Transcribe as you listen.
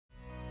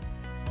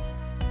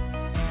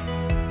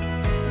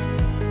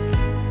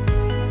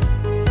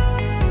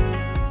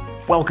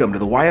Welcome to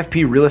the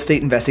YFP Real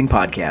Estate Investing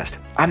Podcast.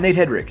 I'm Nate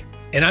Hedrick.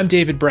 And I'm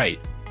David Bright.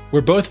 We're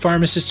both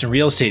pharmacists and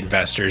real estate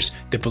investors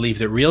that believe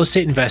that real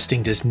estate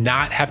investing does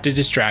not have to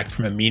distract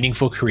from a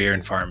meaningful career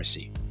in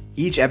pharmacy.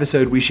 Each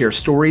episode, we share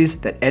stories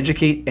that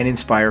educate and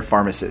inspire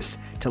pharmacists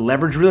to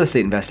leverage real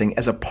estate investing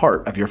as a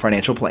part of your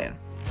financial plan.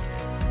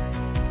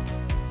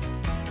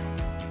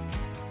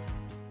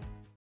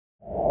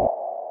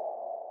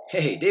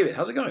 Hey, David,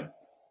 how's it going?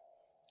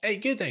 Hey,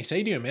 good, thanks. How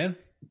you doing, man?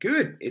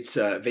 Good. It's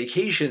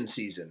vacation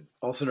season,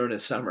 also known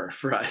as summer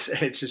for us.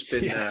 And it's just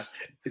been,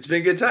 it's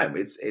been a good time.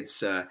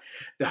 It's the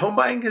home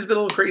buying has been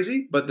a little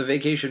crazy, but the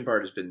vacation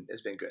part has been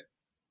good.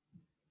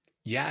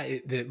 Yeah,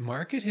 the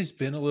market has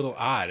been a little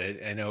odd.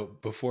 I know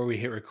before we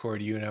hit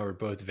record, you and I were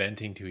both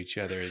venting to each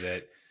other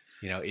that,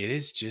 it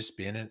has just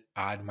been an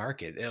odd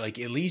market, like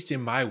at least in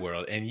my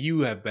world. And you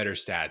have better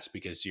stats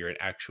because you're an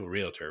actual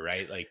realtor,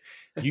 right? Like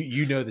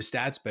you know the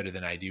stats better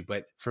than I do.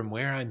 But from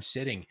where I'm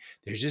sitting,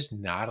 there's just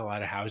not a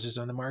lot of houses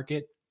on the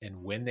market.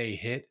 And when they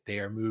hit, they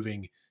are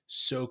moving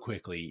so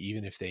quickly,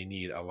 even if they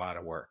need a lot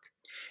of work.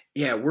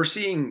 Yeah, we're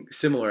seeing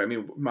similar. I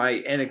mean,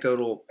 my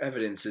anecdotal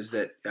evidence is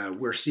that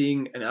we're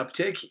seeing an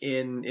uptick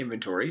in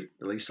inventory,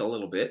 at least a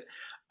little bit.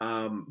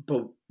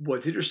 But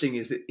what's interesting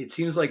is that it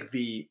seems like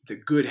the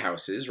good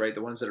houses, right,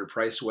 the ones that are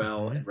priced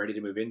well and ready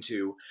to move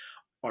into,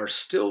 are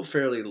still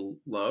fairly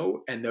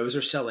low, and those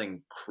are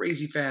selling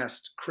crazy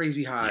fast,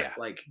 crazy high,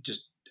 like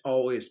just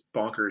always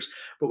bonkers.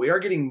 But we are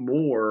getting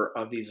more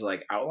of these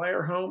like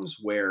outlier homes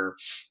where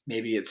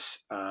maybe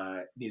it's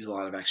needs a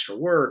lot of extra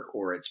work,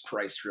 or it's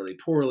priced really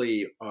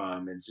poorly,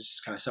 and it's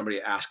just kind of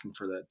somebody asking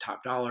for the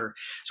top dollar.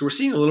 So we're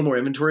seeing a little more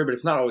inventory, but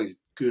it's not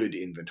always good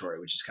inventory,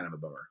 which is kind of a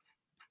bummer.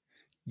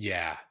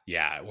 Yeah.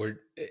 We're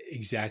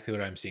exactly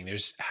what I'm seeing.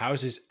 There's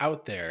houses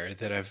out there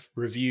that I've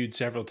reviewed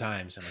several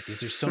times. I'm like,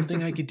 is there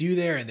something I could do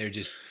there? And there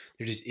just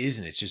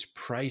isn't. It's just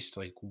priced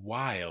like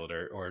wild,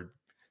 or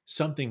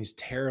something's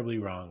terribly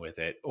wrong with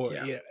it.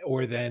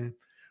 Or then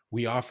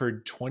we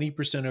offered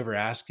 20% over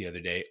ask the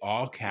other day,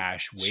 all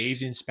cash,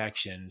 waived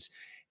inspections.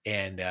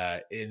 And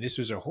this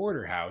was a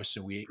hoarder house.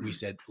 And we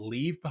said,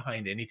 leave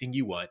behind anything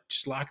you want.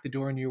 Just lock the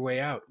door on your way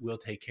out. We'll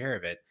take care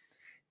of it.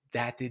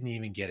 That didn't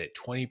even get it.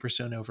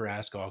 20% over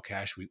ask, all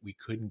cash. We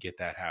couldn't get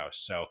that house.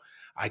 So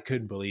I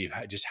couldn't believe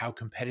how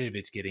competitive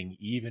it's getting,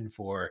 even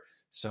for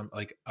some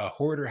like a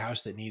hoarder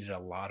house that needed a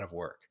lot of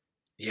work.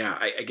 Yeah.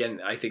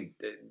 I think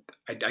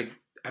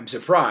I'm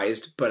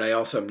surprised, but I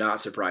also am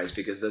not surprised,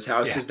 because those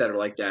houses that are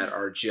like that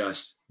are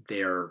just,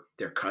 they're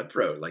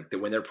cutthroat. Like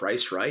when they're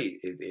priced right,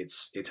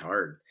 it's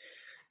hard.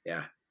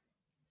 Yeah.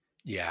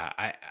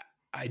 Yeah.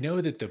 I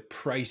know that the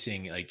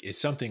pricing is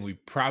something we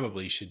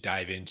probably should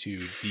dive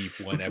into deep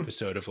one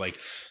episode of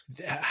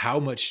how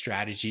much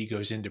strategy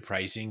goes into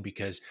pricing,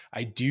 because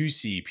I do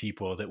see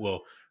people that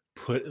will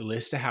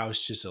list a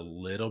house just a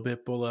little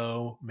bit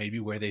below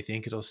maybe where they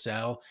think it'll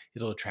sell.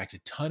 It'll attract a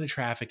ton of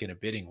traffic in a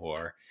bidding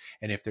war.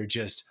 And if they're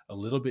just a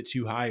little bit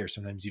too high, or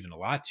sometimes even a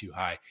lot too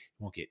high, it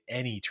won't get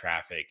any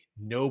traffic.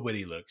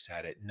 Nobody looks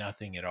at it,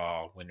 nothing at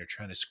all, when they're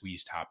trying to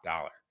squeeze top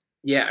dollar.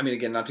 Yeah, I mean,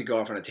 again, not to go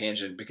off on a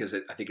tangent, because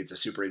I think it's a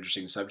super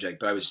interesting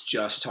subject, but I was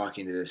just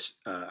talking to this.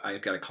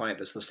 I've got a client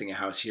that's listing a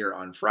house here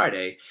on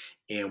Friday,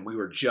 and we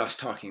were just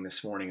talking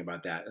this morning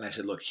about that. And I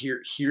said, look,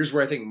 here's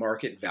where I think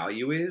market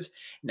value is.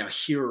 Now,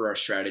 here are our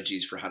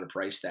strategies for how to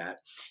price that.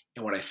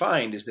 And what I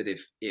find is that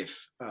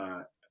if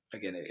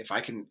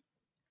I can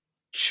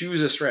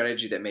choose a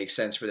strategy that makes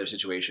sense for their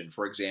situation.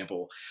 For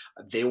example,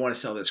 they want to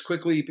sell this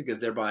quickly because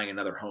they're buying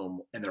another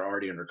home and they're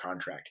already under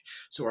contract.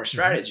 So our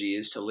strategy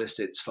is to list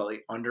it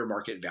slightly under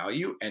market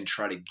value and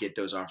try to get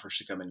those offers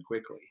to come in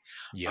quickly.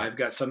 Yeah. I've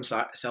got some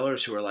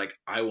sellers who are like,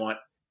 I want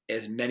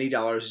as many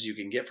dollars as you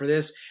can get for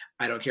this.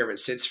 I don't care if it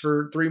sits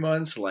for 3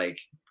 months, like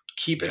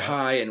keep it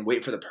high and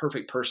wait for the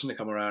perfect person to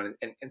come around.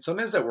 And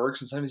sometimes that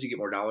works, and sometimes you get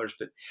more dollars,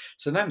 but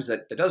sometimes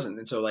that doesn't.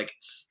 And so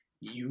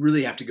you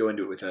really have to go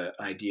into it with an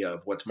idea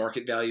of what's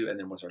market value and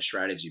then what's our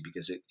strategy,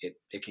 because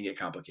it can get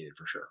complicated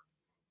for sure.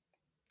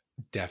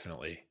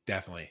 Definitely.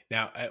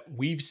 Now,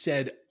 we've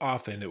said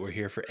often that we're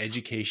here for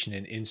education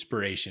and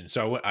inspiration.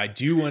 So I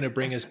do want to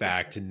bring us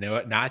back to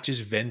not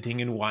just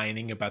venting and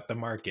whining about the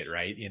market,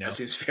 right? That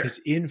seems fair.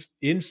 Because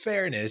in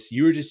fairness,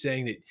 you were just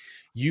saying that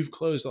you've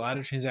closed a lot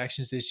of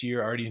transactions this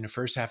year, already in the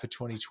first half of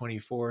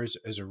 2024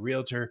 as a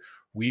realtor.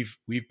 We've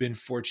been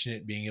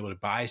fortunate being able to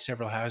buy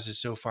several houses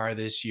so far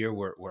this year.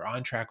 We're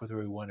on track with where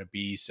we want to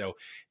be. So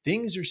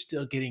things are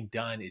still getting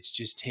done. It's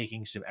just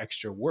taking some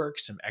extra work,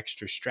 some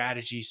extra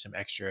strategy, some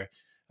extra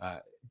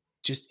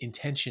just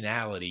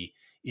intentionality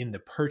in the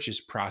purchase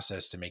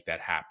process to make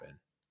that happen.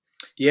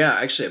 Yeah,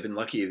 actually, I've been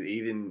lucky.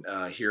 Even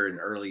here in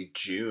early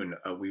June,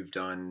 we've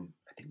done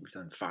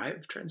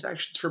 5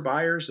 transactions for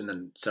buyers, and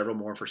then several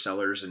more for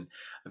sellers, and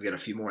I've got a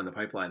few more in the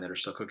pipeline that are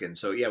still cooking.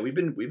 So yeah, we've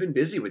been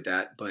busy with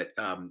that, but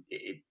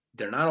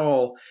they're not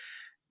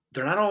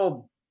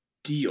all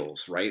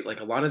deals, right?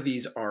 Like a lot of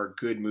these are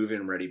good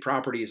move-in ready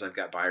properties. I've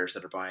got buyers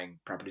that are buying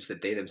properties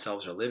that they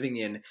themselves are living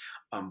in,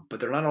 but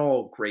they're not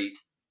all great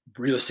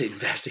real estate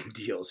investing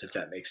deals, if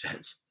that makes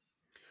sense.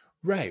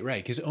 Right,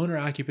 right. Because owner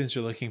occupants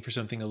are looking for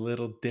something a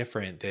little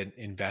different than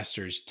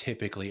investors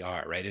typically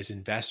are, right? As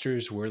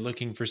investors, we're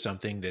looking for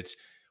something that's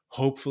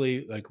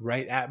hopefully like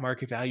right at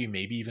market value,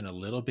 maybe even a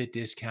little bit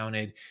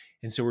discounted.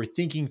 And so we're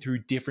thinking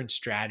through different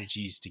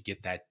strategies to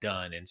get that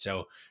done. And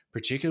so,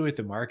 particularly with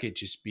the market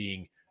just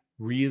being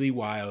really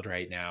wild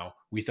right now,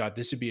 we thought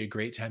this would be a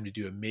great time to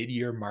do a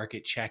mid-year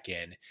market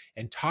check-in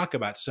and talk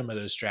about some of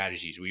those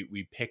strategies.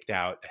 We picked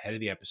out ahead of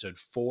the episode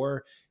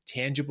 4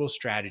 tangible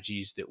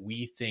strategies that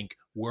we think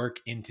work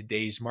in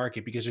today's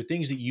market because they're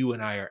things that you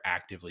and I are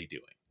actively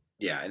doing.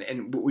 Yeah,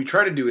 and what we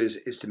try to do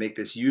is to make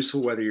this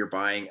useful, whether you're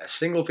buying a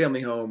single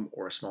family home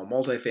or a small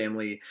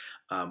multifamily,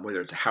 whether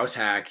it's a house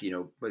hack,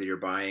 whether you're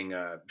buying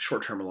a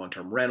short term or long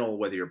term rental,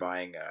 whether you're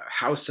buying a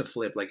house to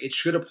flip, like it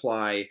should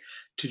apply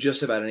to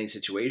just about any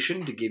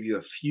situation to give you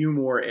a few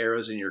more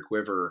arrows in your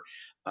quiver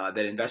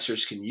that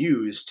investors can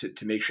use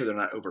to make sure they're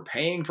not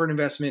overpaying for an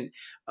investment,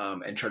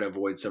 and try to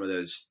avoid some of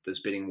those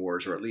bidding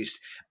wars, or at least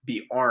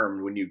be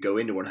armed when you go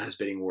into one of those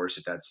bidding wars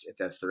if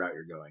that's the route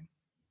you're going.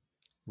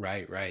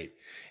 Right, right.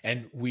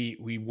 And we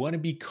want to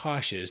be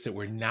cautious that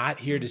we're not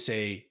here to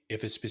say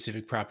if a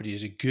specific property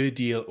is a good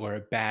deal or a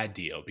bad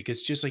deal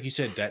because just like you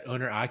said, that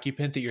owner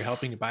occupant that you're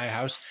helping to buy a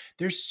house,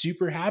 they're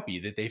super happy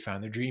that they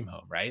found their dream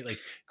home, right? Like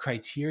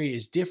criteria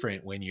is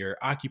different when you're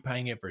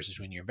occupying it versus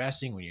when you're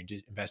investing,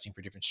 investing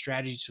for different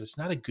strategies. So it's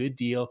not a good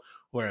deal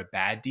or a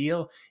bad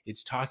deal.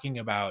 It's talking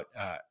about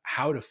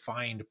how to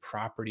find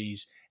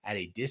properties at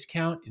a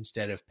discount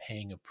instead of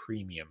paying a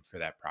premium for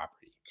that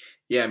property.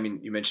 Yeah, I mean,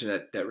 you mentioned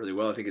that really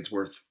well. I think it's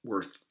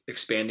worth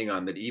expanding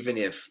on that. Even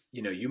if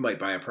you might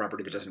buy a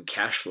property that doesn't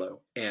cash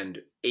flow, and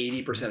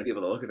 80% of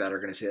people that look at that are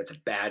going to say that's a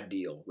bad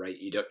deal, right?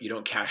 You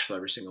don't cash flow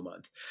every single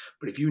month.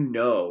 But if you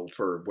know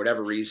for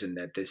whatever reason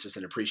that this is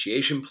an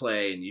appreciation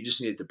play and you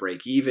just need it to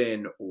break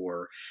even,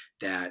 or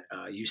that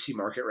you see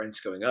market rents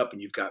going up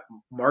and you've got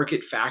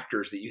market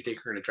factors that you think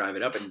are going to drive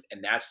it up,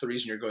 and that's the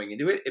reason you're going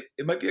into it,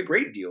 it might be a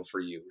great deal for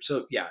you.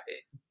 So yeah,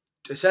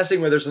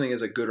 assessing whether something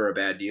is a good or a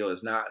bad deal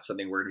is not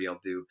something we're going to be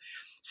able to do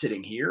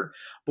sitting here.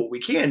 But what we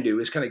can do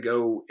is kind of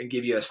go and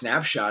give you a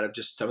snapshot of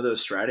just some of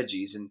those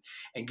strategies,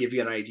 and give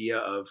you an idea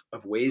of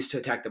ways to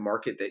attack the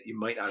market that you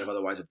might not have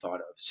otherwise have thought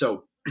of.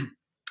 So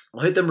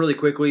I'll hit them really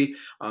quickly.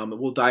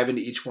 We'll dive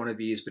into each one of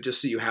these, but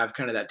just so you have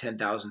kind of that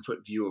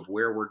 10,000-foot view of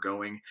where we're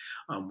going,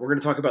 we're going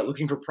to talk about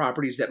looking for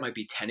properties that might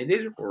be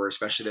tenanted, or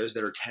especially those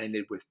that are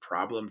tenanted with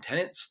problem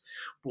tenants.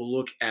 We'll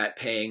look at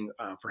paying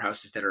for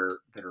houses that are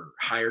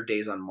higher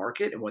days on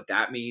market and what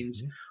that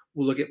means. Mhm.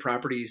 We'll look at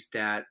properties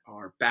that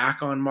are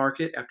back on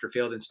market after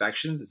failed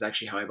inspections. It's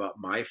actually how I bought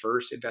my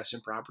first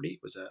investment property,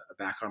 was a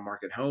back on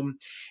market home.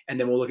 And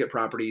then we'll look at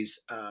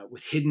properties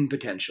with hidden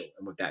potential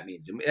and what that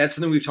means. And that's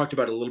something we've talked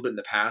about a little bit in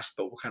the past,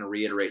 but we'll kind of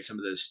reiterate some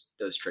of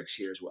those tricks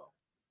here as well.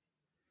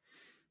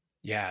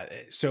 Yeah.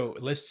 So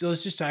let's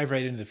just dive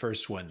right into the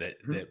first one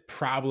Mhm. that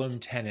problem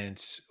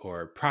tenants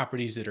or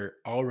properties that are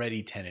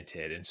already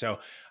tenanted. And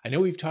so I know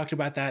we've talked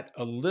about that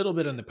a little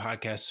bit on the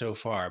podcast so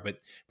far, but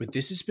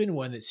this has been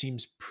one that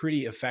seems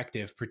pretty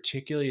effective,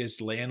 particularly as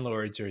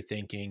landlords are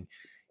thinking,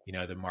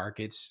 the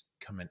market's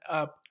coming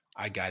up.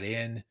 I got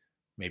in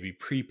maybe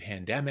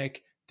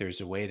pre-pandemic.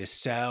 There's a way to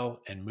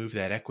sell and move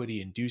that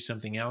equity and do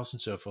something else.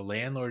 And so if a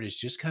landlord is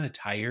just kind of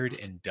tired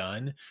and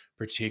done,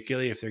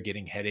 particularly if they're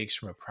getting headaches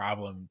from a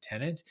problem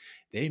tenant,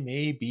 they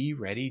may be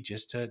ready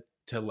just to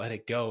let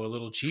it go a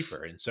little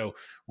cheaper. And so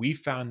we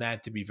found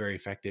that to be very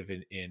effective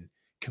in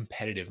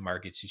competitive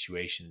market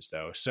situations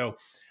though. So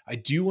I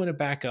do want to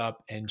back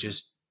up and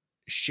just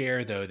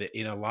share though that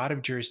in a lot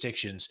of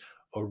jurisdictions,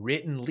 a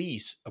written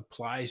lease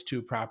applies to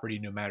a property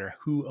no matter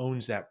who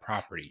owns that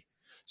property.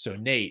 So,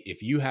 Nate,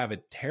 if you have a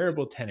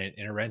terrible tenant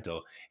in a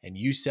rental and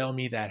you sell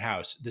me that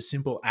house, the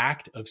simple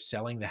act of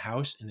selling the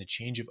house and the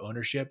change of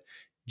ownership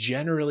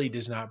generally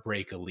does not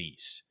break a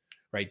lease,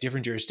 right?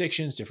 Different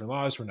jurisdictions, different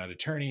laws. We're not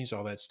attorneys,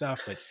 all that stuff.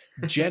 But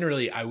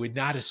generally, I would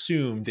not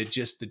assume that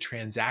just the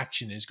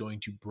transaction is going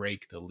to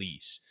break the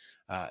lease.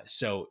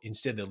 So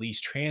instead, the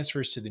lease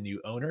transfers to the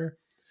new owner.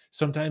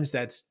 Sometimes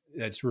that's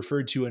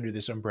referred to under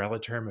this umbrella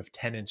term of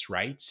tenants'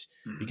 rights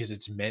Mhm. because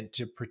it's meant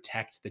to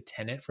protect the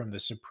tenant from the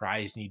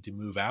surprise need to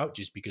move out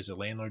just because the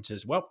landlord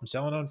says, well, I'm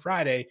selling on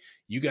Friday,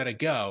 you got to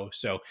go.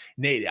 So,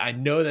 Nate, I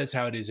know that's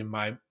how it is in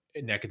my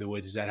neck of the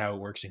woods. Is that how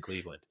it works in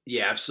Cleveland?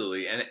 Yeah,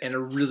 absolutely, and a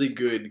really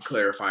good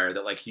clarifier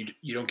that like you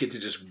don't get to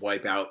just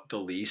wipe out the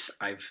lease.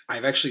 I've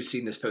actually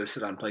seen this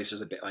posted on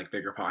places a bit like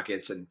Bigger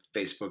Pockets and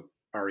Facebook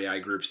REI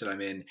groups that I'm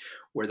in,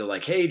 where they're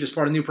like, "Hey, just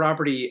bought a new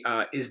property.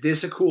 Is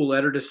this a cool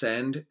letter to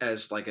send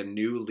as like a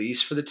new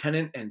lease for the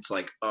tenant?" And it's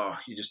like, oh,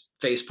 you just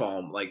face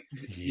palm. Like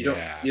you don't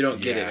Yeah, you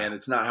don't get it, yeah. man.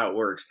 It's not how it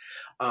works.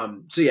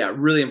 So yeah,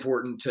 really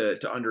important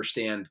to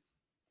understand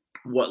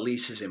what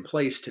lease is in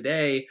place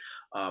today,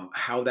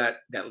 how that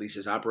lease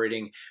is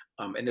operating.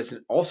 And that's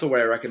also what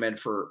I recommend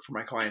for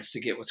my clients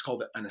to get what's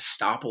called an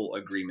estoppel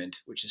agreement,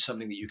 which is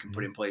something that you can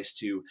put Mhm. in place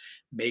to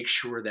make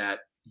sure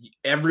that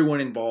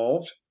everyone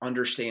involved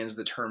understands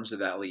the terms of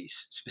that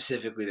lease,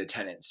 specifically the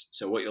tenants.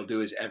 So what you'll do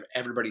is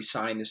everybody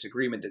sign this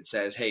agreement that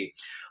says, hey,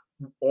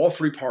 all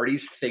three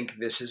parties think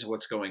this is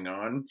what's going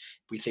on.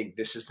 We think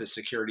this is the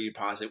security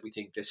deposit. We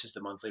think this is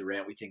the monthly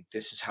rent. We think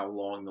this is how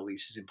long the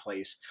lease is in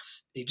place.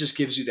 It just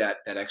gives you that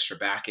extra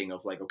backing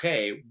of like,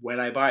 okay, when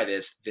I buy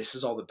this, this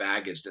is all the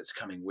baggage that's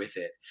coming with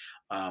it.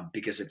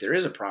 Because if there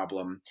is a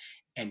problem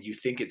and you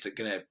think it's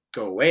going to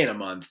go away in a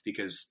month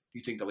because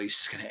you think the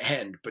lease is going to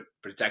end, but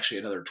it's actually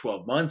another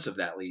 12 months of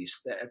that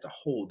lease, that's a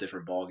whole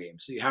different ballgame.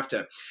 So you have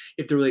to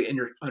really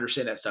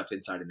understand that stuff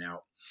inside and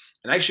out.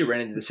 And I actually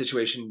ran into the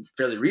situation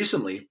fairly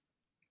recently.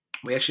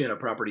 We actually had a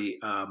property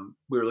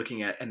we were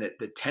looking at, and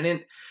the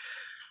tenant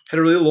had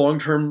a really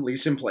long-term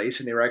lease in place,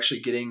 and they were actually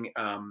getting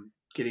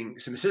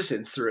some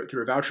assistance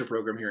through a voucher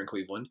program here in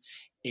Cleveland,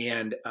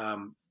 and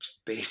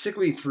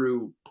basically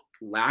through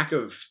lack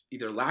of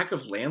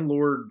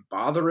landlord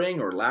bothering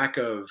or lack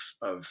of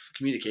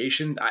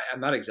communication,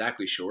 I'm not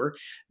exactly sure.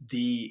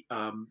 The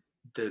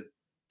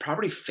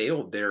property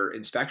failed their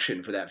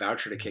inspection for that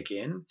voucher to kick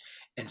in,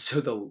 and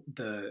so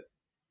the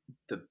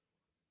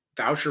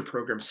voucher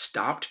program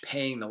stopped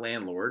paying the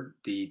landlord.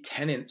 The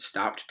tenant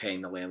stopped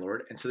paying the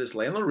landlord. And so this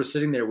landlord was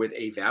sitting there with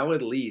a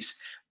valid lease,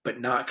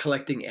 but not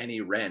collecting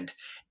any rent.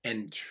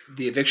 And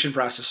the eviction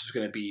process was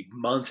going to be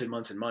months and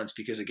months and months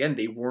because, again,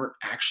 they weren't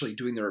actually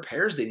doing the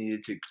repairs they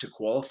needed to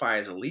qualify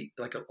as a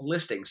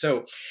listing.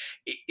 So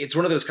it's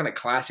one of those kind of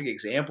classic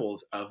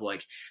examples of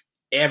like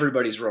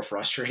everybody's real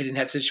frustrated in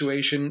that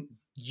situation.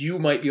 You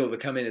might be able to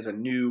come in as a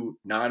new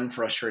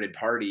non-frustrated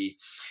party,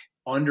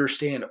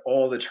 understand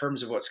all the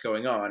terms of what's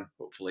going on,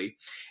 hopefully,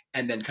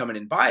 and then come in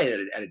and buy it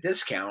at a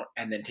discount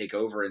and then take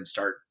over and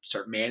start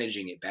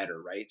managing it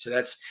better, right? So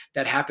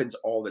that happens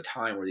all the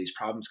time where these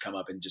problems come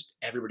up and just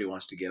everybody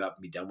wants to give up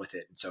and be done with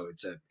it. And so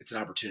it's an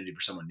opportunity for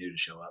someone new to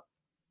show up.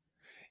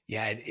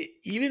 Yeah, and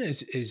even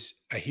as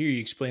I hear you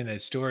explain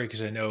that story,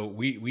 because I know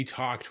we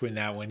talked when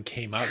that one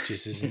came up,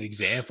 just as an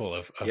example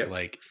of Yep.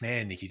 like,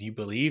 man, can you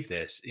believe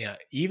this? Yeah,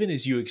 even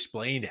as you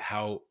explained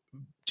how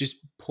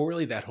just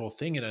poorly that whole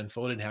thing had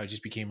unfolded, and how it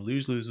just became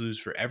lose lose lose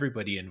for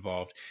everybody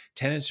involved.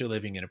 Tenants are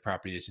living in a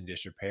property that's in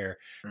disrepair.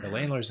 The Mm-hmm.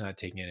 landlord's not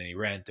taking in any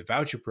rent. The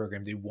voucher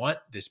program, they want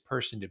this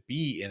person to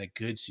be in a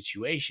good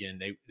situation.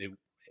 They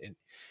and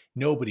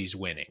nobody's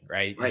winning,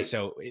 right? And Right.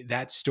 so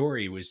that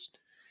story was,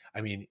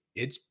 I mean,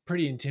 it's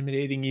pretty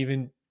intimidating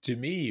even to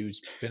me,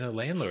 who's been a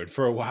landlord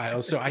for a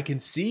while. So I can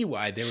see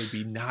why there would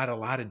be not a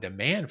lot of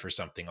demand for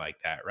something like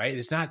that, right?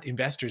 It's not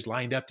investors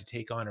lined up to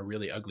take on a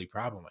really ugly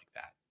problem like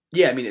that.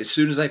 Yeah, I mean, as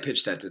soon as I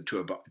pitch that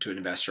to an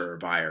investor or a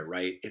buyer,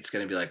 right, it's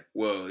going to be like,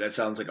 whoa, that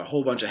sounds like a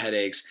whole bunch of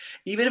headaches.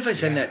 Even if I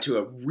send that Yeah. to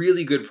a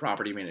really good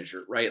property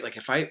manager, right? Like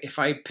if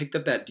I picked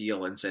up that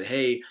deal and said,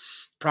 hey,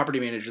 property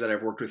manager that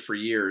I've worked with for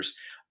years,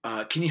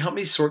 can you help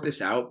me sort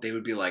this out? They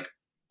would be like,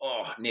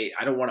 oh, Nate,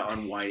 I don't want to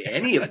unwind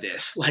any of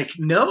this. Like,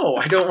 no,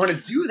 I don't want to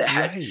do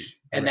that. Right.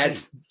 And Right.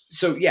 that's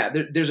so, yeah,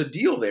 there's a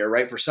deal there,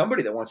 right, for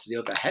somebody that wants to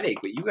deal with that headache,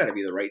 but you got to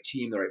be the right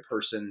team, the right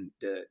person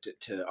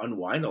to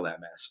unwind all that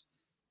mess.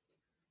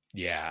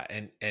 Yeah.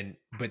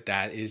 But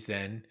that is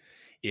then,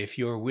 if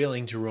you're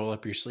willing to roll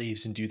up your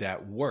sleeves and do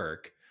that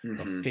work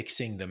of Hmm.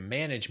 fixing the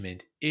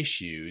management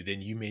issue,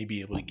 then you may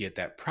be able to get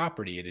that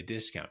property at a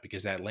discount,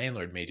 because that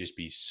landlord may just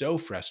be so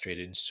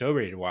frustrated and so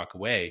ready to walk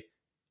away,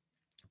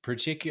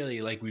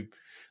 particularly like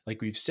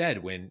we've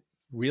said, when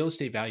real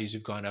estate values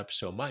have gone up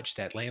so much,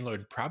 that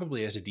landlord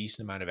probably has a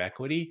decent amount of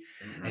equity,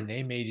 Hmm. and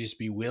they may just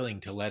be willing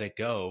to let it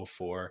go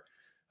for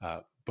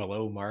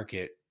below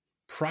market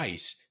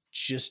price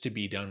just to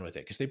be done with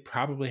it, because they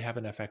probably have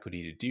enough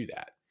equity to do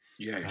that.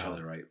 Yeah, you're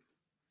totally um, right.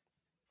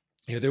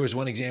 there was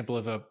one example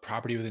of a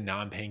property with a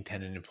non-paying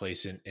tenant in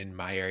place in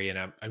my area,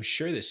 and I'm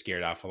sure this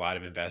scared off a lot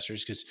of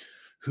investors, because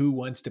who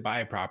wants to buy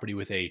a property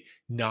with a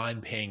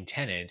non-paying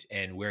tenant,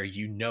 and where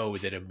you know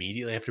that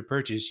immediately after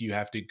purchase you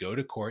have to go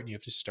to court and you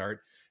have to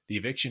start the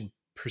eviction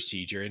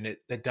procedure, and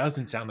that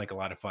doesn't sound like a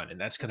lot of fun.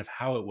 And that's kind of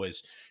how it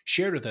was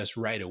shared with us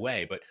right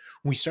away. But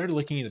when we started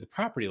looking into the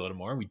property a little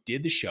more, we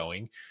did the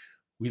showing,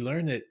 we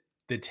learned that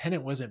the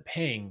tenant wasn't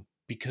paying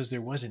because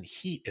there wasn't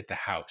heat at the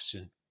house.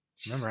 And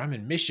remember, I'm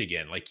in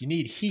Michigan. Like, you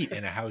need heat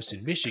in a house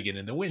in Michigan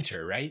in the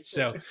winter, right?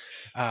 So,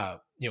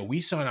 we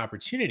saw an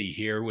opportunity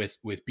here with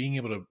being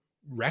able to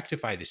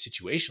rectify the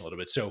situation a little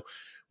bit. So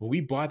when we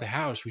bought the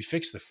house, we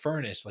fixed the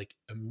furnace like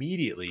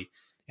immediately,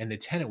 and the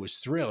tenant was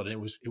thrilled.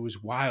 And it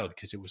was wild,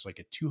 because it was like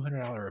a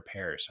 $200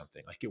 repair or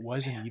something. Like, it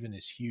wasn't Man. even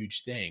this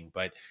huge thing,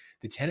 but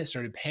the tenant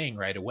started paying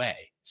right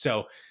away.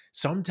 So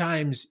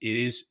sometimes it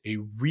is a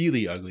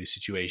really ugly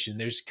situation.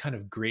 There's kind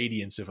of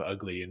gradients of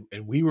ugly.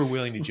 And we were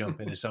willing to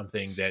jump into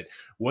something that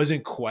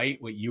wasn't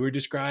quite what you were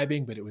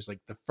describing, but it was like,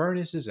 the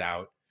furnace is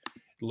out.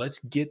 Let's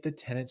get the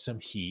tenant some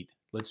heat.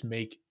 Let's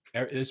make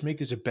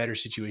this a better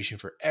situation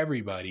for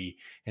everybody.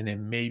 And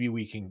then maybe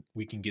we can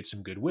get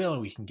some goodwill,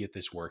 and we can get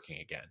this working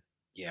again.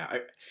 Yeah,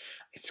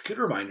 it's a good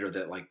reminder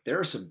that like there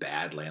are some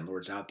bad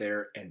landlords out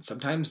there, and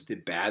sometimes the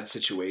bad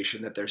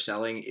situation that they're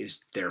selling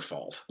is their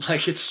fault.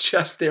 Like it's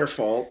just their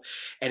fault.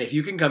 And if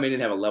you can come in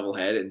and have a level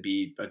head and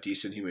be a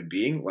decent human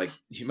being, like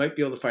you might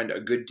be able to find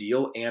a good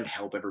deal and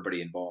help everybody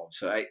involved.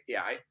 So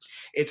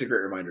it's a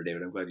great reminder,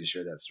 David. I'm glad you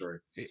shared that story.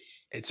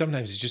 It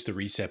sometimes it's just the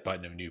reset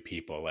button of new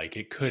people. Like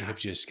it could Yeah, have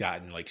just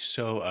gotten like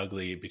so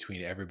ugly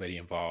between everybody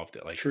involved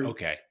that like, true.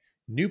 okay,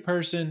 new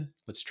person,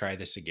 let's try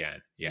this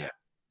again. Yeah. Yeah.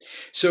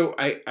 So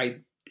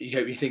you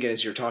have me thinking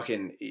as you're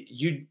talking.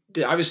 You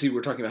obviously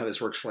we're talking about how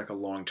this works for like a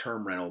long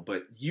term rental,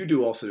 but you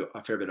do also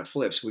a fair bit of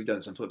flips. We've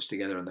done some flips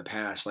together in the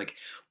past. Like,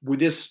 would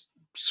this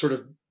sort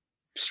of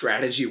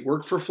strategy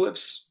work for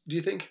flips? Do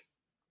you think?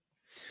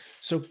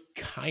 So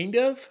kind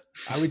of,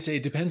 I would say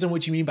it depends on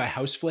what you mean by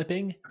house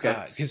flipping.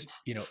 Okay. Cause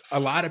you know, a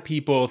lot of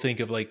people think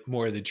of like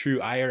more of the true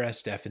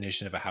IRS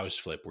definition of a house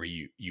flip where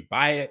you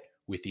buy it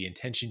with the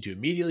intention to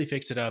immediately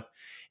fix it up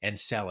and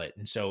sell it.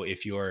 And so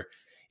if your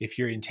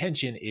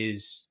intention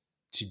is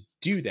to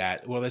do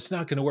that, well, that's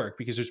not going to work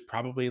because there's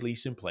probably a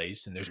lease in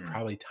place and there's Hmm.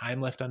 probably time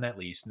left on that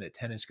lease and that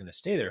tenant's going to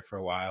stay there for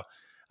a while.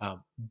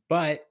 Um,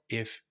 but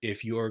if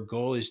your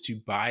goal is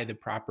to buy the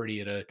property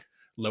at a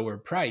lower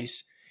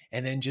price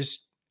and then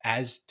just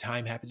as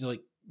time happens,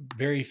 like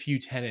very few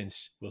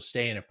tenants will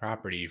stay in a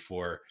property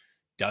for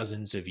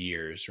dozens of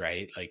years,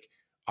 right? Like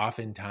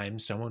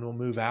oftentimes someone will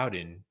move out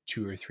in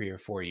 2 or 3 or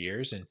 4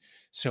 years. And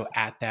so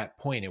at that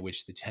point at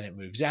which the tenant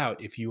moves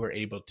out, if you were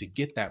able to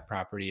get that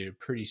property at a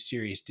pretty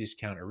serious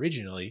discount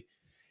originally,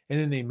 and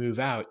then they move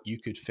out, you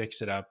could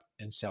fix it up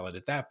and sell it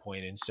at that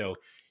point. And so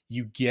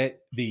you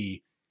get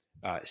the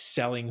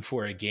selling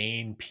for a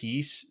gain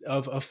piece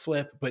of a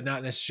flip, but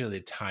not necessarily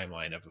the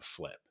timeline of a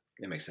flip.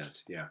 That makes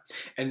sense. Yeah.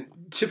 And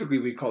typically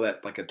we call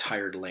that like a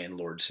tired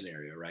landlord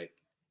scenario, right?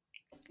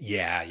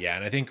 Yeah, yeah.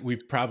 And I think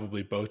we've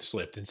probably both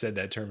slipped and said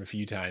that term a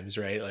few times,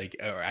 right? Like,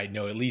 or I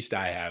know at least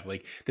I have.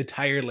 Like the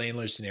tired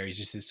landlord scenario is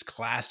just this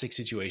classic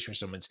situation where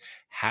someone's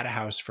had a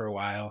house for a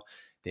while.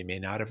 They may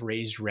not have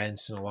raised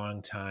rents in a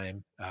long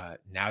time.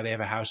 Now they have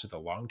a house with a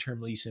long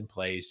term lease in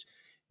place.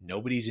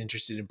 Nobody's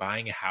interested in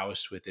buying a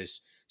house with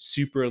this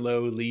super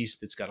low lease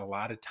that's got a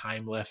lot of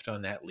time left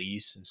on that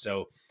lease. And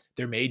so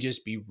there may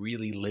just be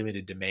really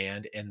limited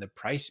demand and the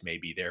price may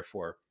be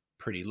therefore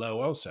pretty low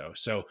also.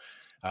 So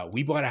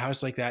we bought a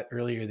house like that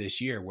earlier this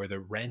year where the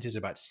rent is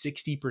about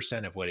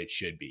 60% of what it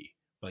should be,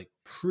 like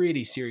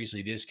pretty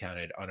seriously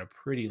discounted on a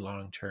pretty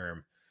long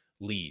term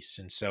lease.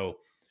 And so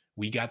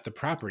we got the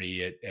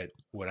property at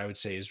what I would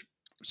say is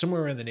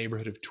somewhere around the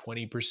neighborhood of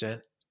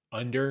 20%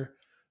 under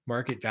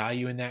market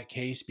value in that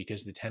case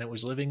because the tenant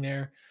was living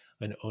there.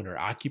 An owner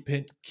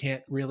occupant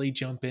can't really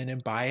jump in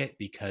and buy it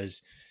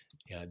because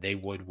they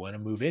would want to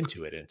move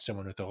into it. And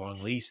someone with a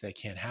long lease, that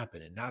can't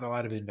happen. And not a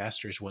lot of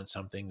investors want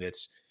something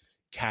that's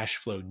cash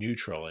flow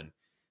neutral. And,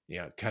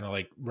 kind of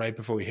like right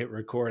before we hit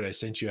record, I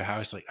sent you a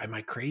house like, am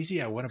I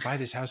crazy? I want to buy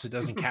this house that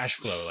doesn't cash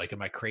flow. Like,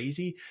 am I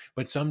crazy?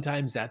 But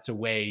sometimes that's a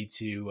way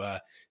to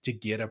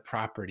get a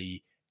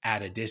property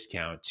at a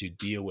discount to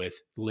deal with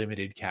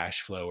limited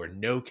cash flow or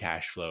no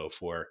cash flow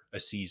for a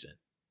season.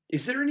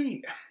 Is there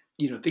any,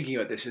 thinking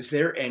about this, is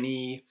there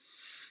any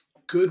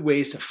good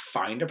ways to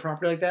find a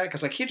property like that?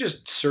 Because I can't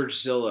just search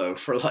Zillow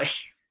for like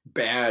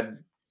bad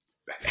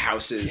Yeah.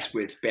 houses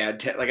with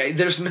bad like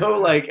there's no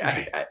like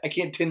Right. I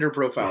can't Tinder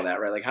profile Yeah. that,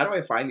 right? Like how do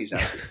I find these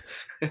houses?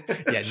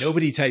 Yeah,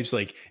 nobody types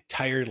like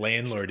tired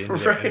landlord into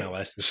their Right.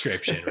 MLS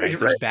description, right?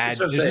 Right. That's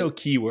what I'm There's saying. no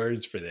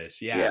keywords for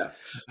this. Yeah.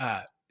 Yeah.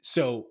 Uh,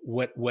 so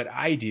what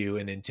I do,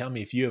 and then tell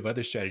me if you have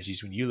other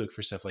strategies when you look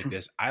for stuff like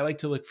this. I like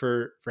to look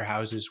for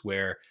houses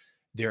where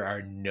there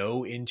are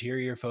no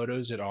interior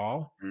photos at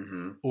all,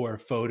 Mm-hmm. or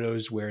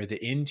photos where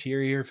the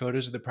interior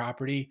photos of the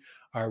property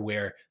are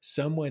where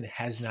someone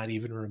has not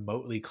even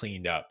remotely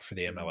cleaned up for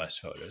the MLS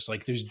photos.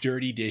 Like there's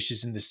dirty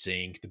dishes in the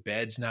sink, the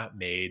bed's not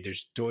made,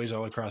 there's toys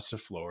all across the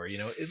floor.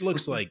 It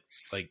looks like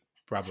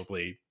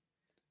probably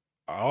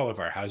all of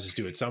our houses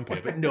do at some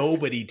point, but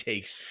nobody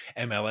takes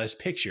MLS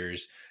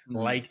pictures Mm-hmm.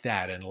 like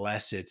that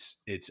unless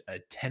it's a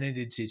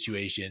tenanted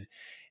situation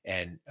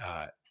and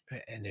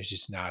there's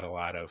just not a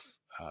lot of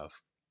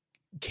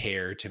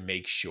care to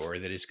make sure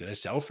that it's going to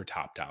sell for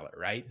top dollar,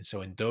 right? And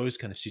so in those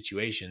kind of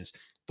situations,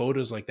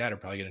 photos like that are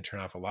probably going to turn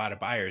off a lot of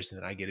buyers.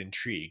 And then I get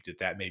intrigued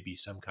that may be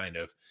some kind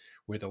of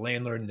where the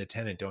landlord and the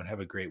tenant don't have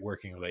a great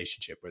working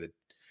relationship, where the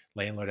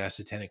landlord asks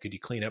the tenant, could you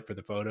clean up for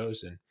the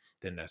photos? And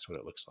then that's what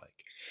it looks like.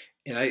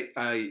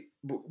 And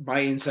my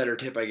insider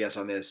tip, I guess,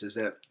 on this is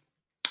that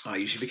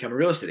you should become a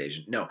real estate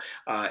agent. No,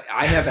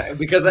 I have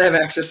because I have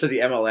access to the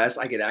MLS.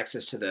 I get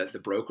access to the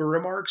broker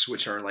remarks,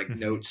 which are like Mhm.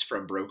 notes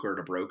from broker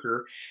to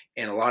broker,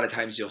 and a lot of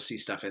times you'll see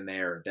stuff in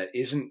there that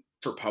isn't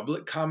for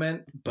public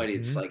comment, but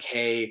it's Mhm. like,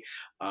 hey,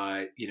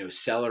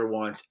 seller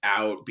wants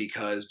out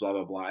because blah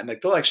blah blah, and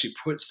like they'll actually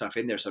put stuff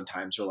in there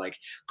sometimes, or like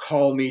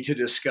call me to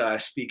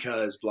discuss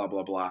because blah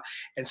blah blah,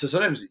 and so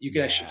sometimes you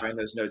can actually Yeah. find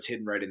those notes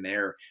hidden right in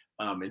there.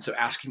 And so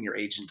asking your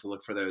agent to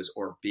look for those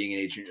or being an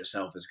agent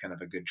yourself is kind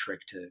of a good trick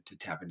to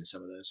tap into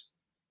some of those.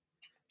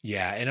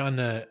 Yeah, and on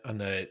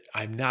the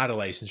I'm not a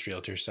licensed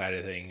realtor side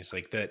of things,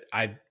 like that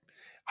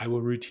I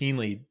will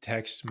routinely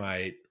text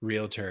my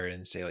realtor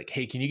and say like,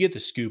 "Hey, can you get the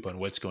scoop on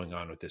what's going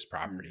on with this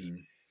property?" Hmm.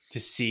 To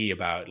see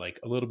about like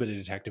a little bit of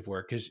detective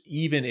work, cuz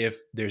even if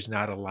there's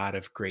not a lot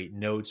of great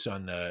notes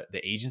on the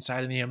agent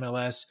side in the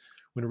MLS,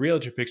 when a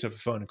realtor picks up a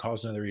phone and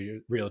calls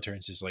another realtor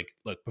and says like,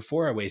 "Look,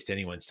 before I waste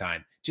anyone's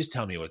time, just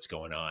tell me what's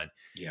going on."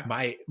 Yeah.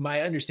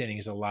 My understanding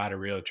is a lot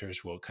of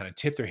realtors will kind of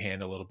tip their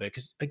hand a little bit,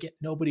 cuz again,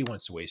 nobody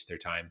wants to waste their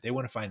time. They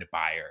want to find a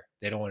buyer.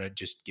 They don't want to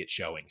just get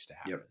showings to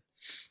Yep. happen.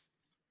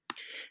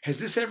 Has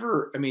this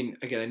ever? I mean,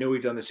 again, I know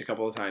we've done this a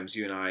couple of times,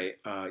 you and I,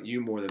 you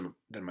more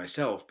than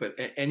myself. But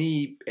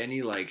any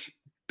like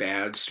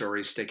bad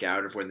stories stick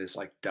out of when this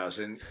like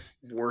doesn't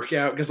work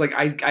out? Because like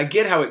I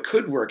get how it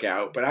could work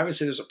out, but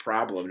obviously there's a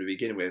problem to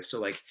begin with. So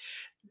like,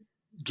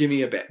 give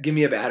me a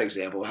bad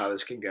example of how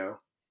this can go.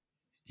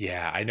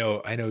 Yeah, I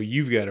know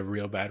you've got a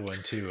real bad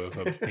one too of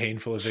a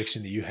painful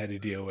eviction that you had to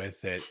deal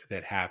with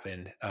that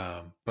happened.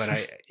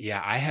 But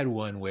yeah, I had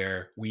one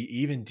where we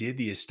even did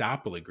the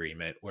estoppel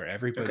agreement where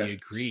everybody Okay.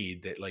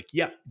 agreed that like,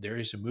 yep, there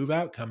is a move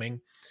out coming.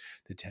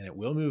 The tenant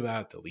will move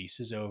out. The lease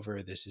is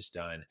over. This is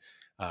done.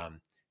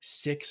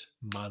 6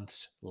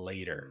 months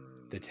later,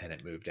 the Mm,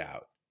 tenant moved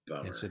out.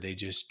 And so bummer. they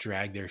just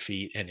dragged their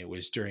feet. And it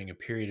was during a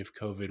period of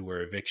COVID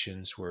where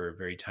evictions were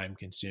very time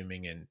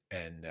consuming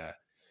and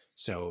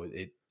so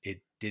it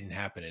didn't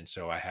happen. And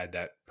so I had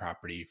that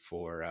property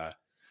for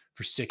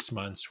 6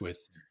 months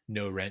with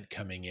no rent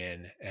coming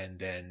in. And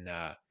then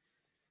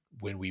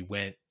when we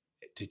went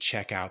to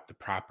check out the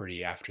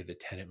property after the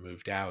tenant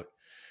moved out,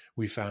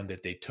 we found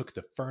that they took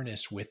the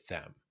furnace with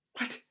them,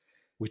 What?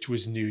 which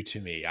was new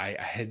to me.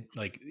 I had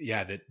like,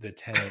 yeah, the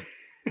tenant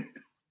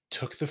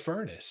took the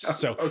furnace.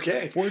 So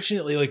Okay.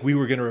 fortunately, like we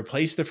were going to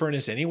replace the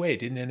furnace anyway. It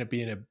didn't end up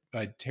being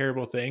a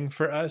terrible thing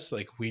for us.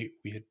 Like we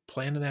had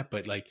planned on that,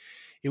 but like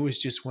it was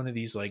just one of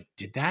these like,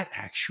 did that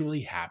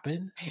actually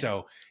happen? Man.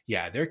 So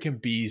yeah, there can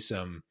be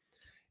some,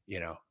 you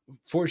know,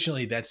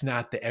 fortunately that's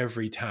not the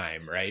every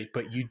time, right?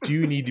 But you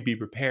do need to be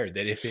prepared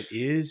that if it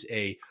is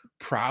a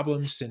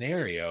problem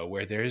scenario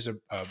where there's a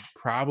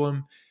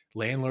problem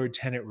landlord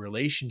tenant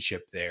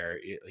relationship there,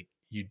 like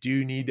you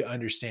do need to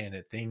understand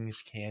that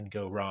things can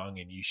go wrong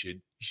and you should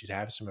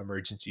have some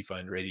emergency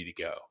fund ready to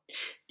go.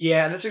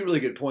 Yeah, and that's a really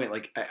good point.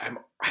 Like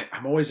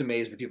I'm always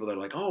amazed at people that are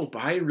like, "Oh,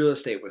 buy real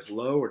estate with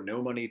low or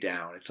no money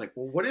down." It's like,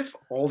 well, what if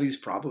all these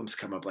problems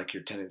come up, like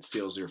your tenant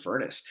steals your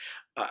furnace?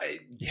 Uh, you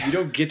Yeah.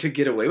 don't get to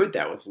get away with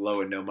that with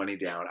low and no money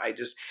down.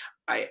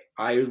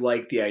 I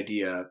like the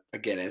idea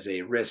again as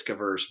a risk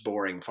averse,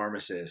 boring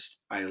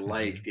pharmacist. I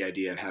like Hmm. the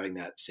idea of having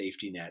that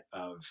safety net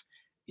of,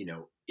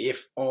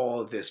 if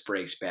all of this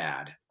breaks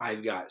bad,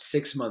 I've got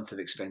 6 months of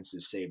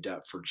expenses saved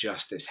up for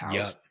just this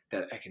house Yep.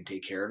 that I can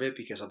take care of it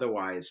because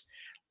otherwise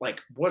like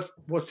what's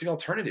the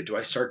alternative? Do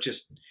I start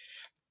just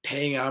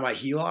paying out of my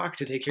HELOC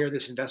to take care of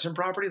this investment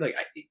property? Like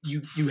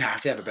you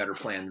have to have a better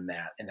plan than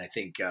that. And I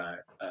think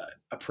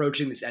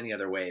approaching this any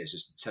other way is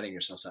just setting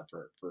yourselves up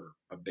for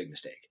a big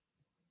mistake.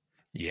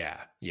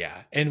 Yeah,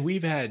 yeah. And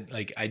we've had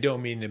like I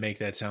don't mean to make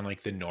that sound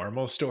like the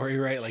normal story,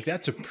 right? Like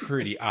that's a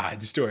pretty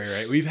odd story,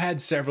 right? We've had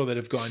several that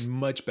have gone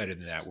much better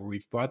than that, where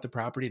we've bought the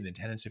property and the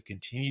tenants have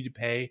continued to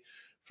pay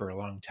for a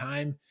long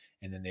time,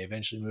 and then they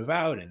eventually move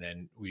out, and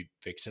then we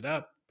fix it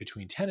up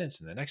between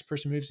tenants, and the next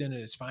person moves in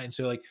and it's fine.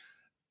 So like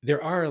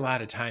there are a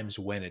lot of times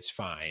when it's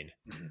fine.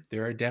 Mhm.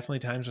 There are definitely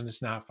times when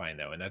it's not fine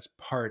though, and that's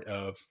part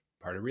of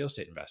real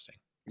estate investing.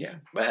 Yeah.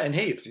 Well, and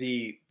hey, if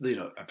a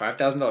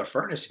 $5,000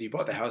 furnace, if you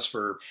bought the house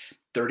for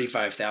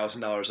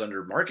 $35,000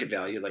 under market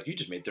value, like you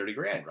just made 30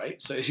 grand, right?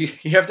 So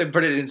you have to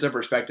put it in some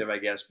perspective, I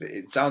guess. But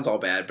it sounds all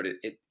bad, but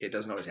it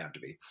doesn't always have to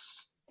be.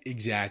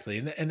 Exactly,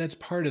 and that's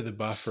part of the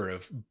buffer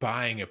of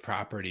buying a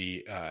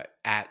property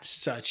at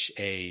such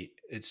a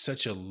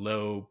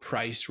low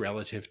price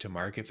relative to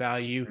market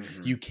value.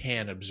 Hmm. You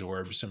can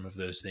absorb some of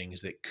those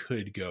things that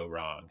could go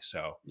wrong.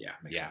 So, Yeah,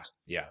 makes yeah, sense.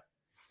 yeah.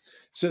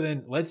 So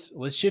then let's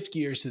shift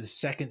gears to the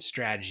second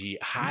strategy,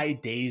 Mhm. high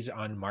days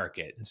on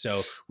market. And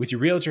so with your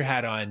realtor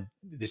hat on,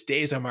 this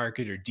days on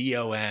market or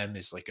DOM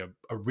is like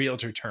a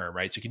realtor term,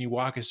 right? So can you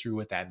walk us through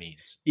what that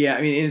means? Yeah,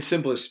 I mean, in its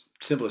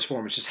simplest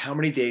form, it's just how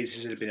many days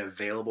has it been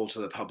available to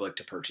the public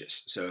to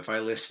purchase. So if I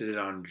listed it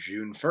on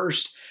June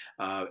 1st,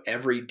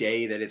 every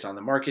day that it's on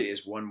the market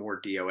is one more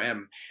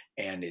DOM,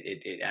 and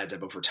it adds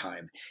up over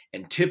time.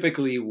 And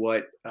typically,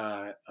 what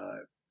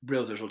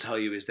realtors will tell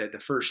you is that the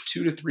first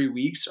 2 to 3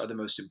 weeks are the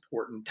most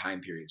important time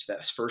periods.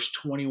 That first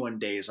 21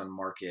 days on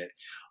market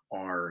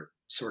are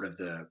sort of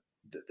the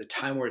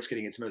time where it's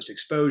getting its most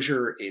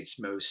exposure,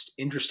 it's most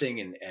interesting,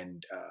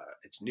 and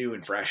it's new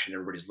and fresh, and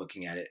everybody's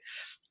looking at it.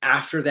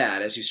 After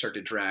that, as you start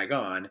to drag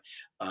on,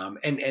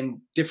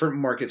 and different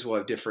markets will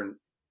have different Mhm.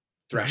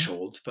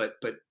 thresholds, but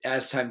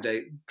as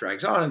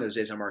drags on and those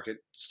days on market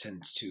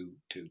tends to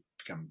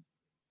become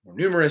more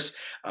numerous,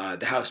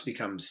 the house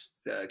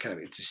becomes kind of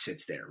it just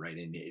sits there, right,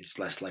 and it's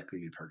less likely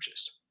to be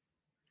purchased.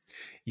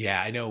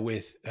 Yeah, I know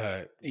with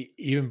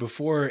even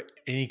before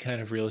any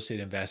kind of real estate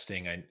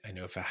investing, I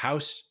know if a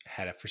house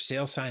had a for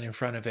sale sign in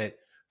front of it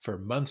for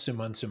months and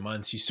months and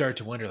months, you start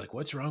to wonder like,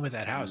 what's wrong with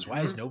that house?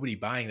 Why is Hmm. nobody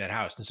buying that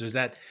house? And so is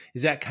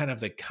that kind of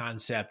the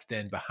concept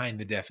then behind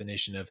the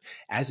definition of,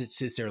 as it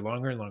sits there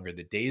longer and longer,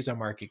 the days on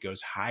market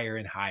goes higher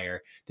and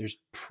higher, there's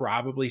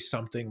probably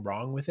something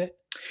wrong with it?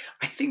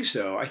 I think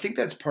so. I think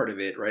that's part of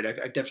it, right?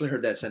 I've definitely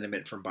heard that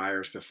sentiment from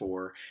buyers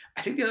before.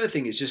 I think the other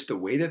thing is just the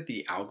way that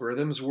the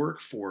algorithms work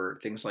for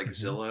things like Hmm.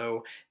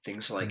 Zillow,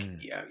 things like,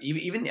 Mm, yeah,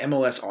 even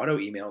MLS auto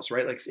emails,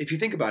 right? Like if you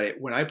think about it,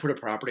 when I put a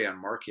property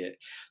on market,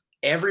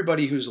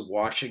 everybody who's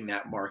watching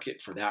that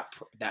market for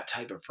that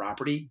type of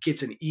property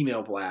gets an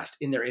email blast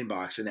in their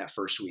inbox in that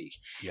first week.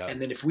 yep. And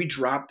then if we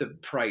drop the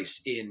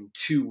price in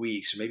 2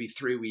 weeks or maybe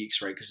 3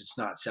 weeks, right, because it's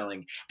not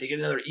selling, they get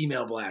another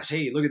email blast.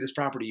 Hey, look at this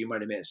property you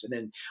might have missed. And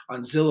then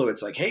on Zillow,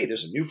 it's like, hey,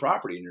 there's a new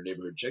property in your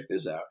neighborhood. Check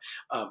this out.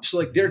 So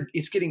like Hmm. they're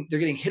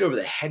getting hit over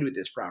the head with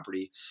this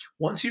property.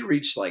 Once you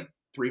reach like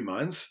 3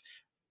 months,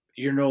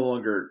 you're no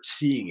longer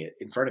seeing it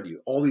in front of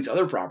you. All these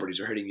other properties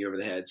are hitting you over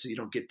the head, so you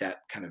don't get that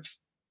kind of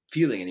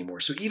feeling anymore.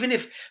 So even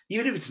if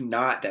it's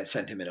not that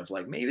sentiment of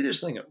like maybe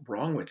there's something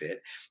wrong with it,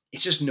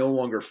 it's just no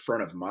longer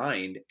front of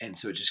mind, and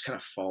so it just kind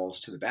of falls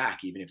to the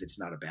back, even if it's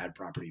not a bad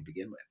property to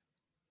begin with.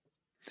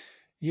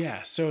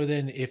 Yeah. So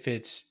then if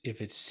it's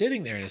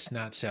sitting there and it's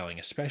not selling,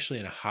 especially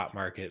in a hot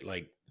market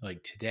like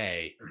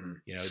today,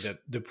 Mhm.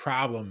 the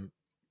problem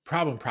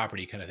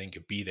property kind of thing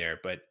could be there,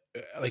 but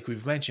like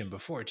we've mentioned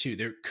before too,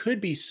 there could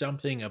be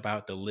something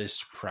about the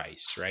list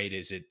price, right?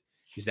 Is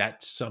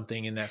that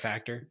something in that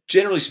factor?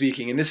 Generally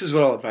speaking, and this is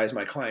what I'll advise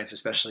my clients,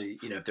 especially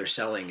if they're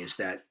selling, is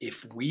that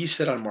if we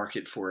sit on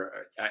market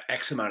for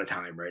X amount of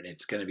time, right, and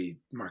it's going to be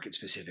market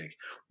specific,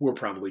 we're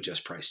probably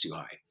just priced too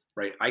high,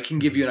 right? I can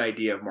give you Hmm. an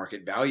idea of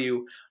market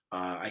value.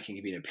 I can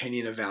give you an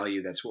opinion of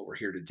value. That's what we're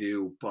here to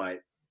do. But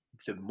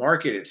the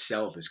market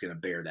itself is going to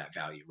bear that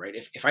value, right?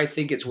 If I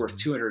think it's worth Hmm.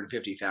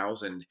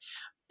 250,000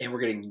 and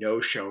we're getting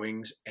no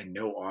showings and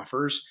no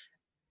offers,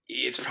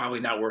 it's probably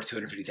not worth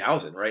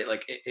 250,000, right?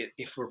 Like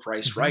if we're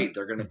priced Hmm. right,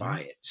 they're going to Hmm.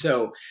 buy it.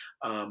 So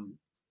um,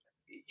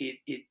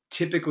 it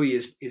typically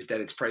is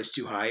that it's priced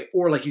too high,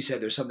 or like you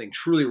said, there's something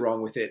truly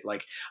wrong with it.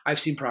 Like I've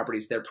seen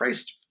properties, they're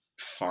priced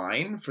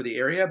fine for the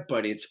area,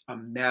 but it's a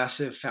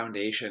massive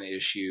foundation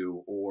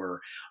issue,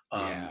 or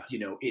Yeah.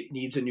 it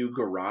needs a new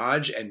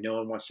garage and no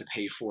one wants to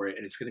pay for it,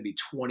 and it's going to be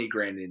 20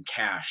 grand in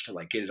cash to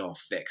like get it all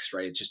fixed,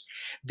 right? It's just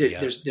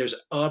Yep. there's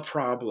a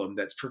problem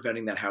that's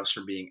preventing that house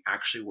from being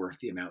actually worth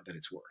the amount that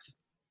it's worth.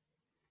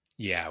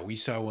 Yeah, we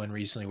saw one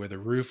recently where the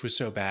roof was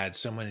so bad,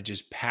 someone had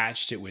just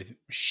patched it with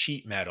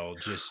sheet metal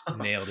just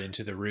nailed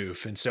into the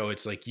roof. And so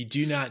it's like you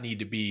do not need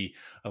to be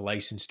a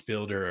licensed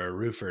builder or a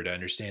roofer to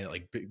understand that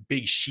like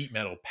big sheet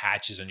metal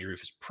patches on your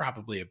roof is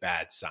probably a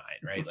bad sign,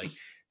 right? Like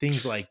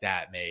things like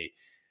that may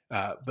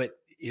but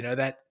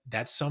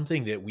that's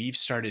something that we've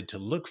started to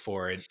look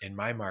for in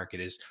my market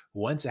is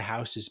once a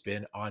house has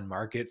been on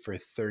market for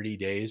 30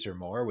 days or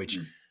more, which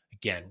Mm.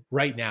 again,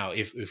 right now,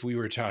 if we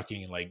were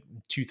talking like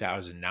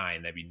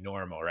 2009, that'd be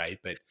normal, right?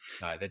 But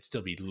that'd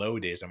still be low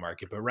days on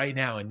market. But right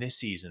now in this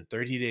season,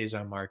 30 days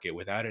on market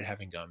without it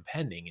having gone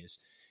pending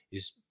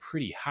is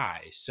pretty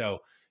high. So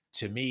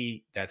to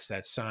me, that's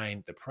that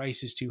sign the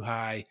price is too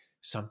high,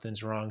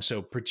 something's wrong.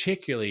 So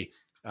particularly,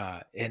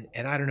 and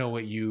I don't know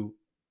what you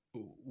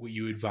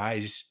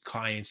advise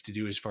clients to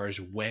do as far as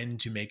when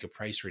to make a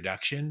price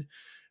reduction,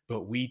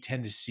 but we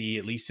tend to see,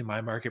 at least in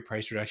my market,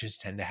 price reductions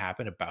tend to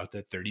happen about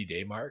the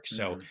 30-day mark.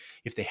 So Mhm.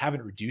 if they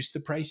haven't reduced the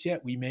price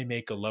yet, we may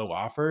make a low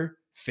offer,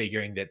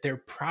 figuring that they're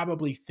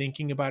probably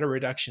thinking about a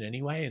reduction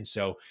anyway. And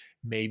so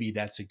maybe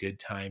that's a good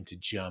time to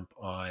jump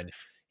on,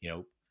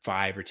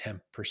 5 or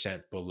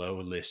 10% below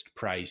list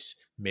price.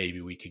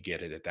 Maybe we could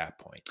get it at that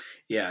point.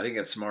 Yeah, I think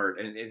that's smart,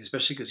 and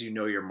especially because you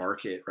know your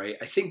market, right?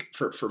 I think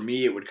for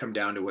me, it would come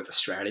down to what the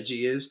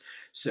strategy is.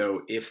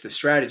 So if the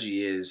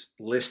strategy is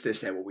list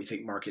this at what we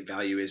think market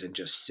value is and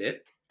just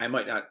sit, I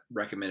might not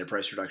recommend a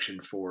price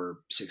reduction for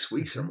 6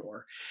 weeks or Hmm.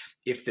 more.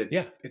 If the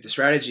Yeah. if the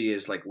strategy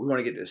is like we want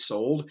to get this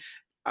sold,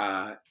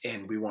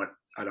 and we want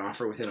an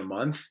offer within a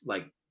month,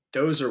 like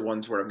those are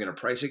ones where I'm going to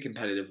price it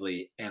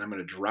competitively and I'm going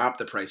to drop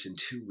the price in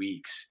 2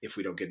 weeks if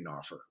we don't get an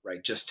offer,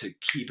 right? Just to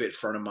keep it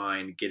front of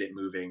mind, get it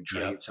moving, try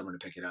to get Yep. someone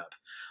to pick it up.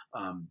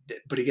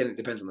 But again, it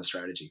depends on the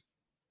strategy.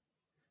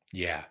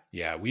 Yeah,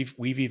 yeah, we've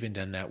even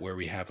done that where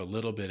we have a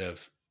little bit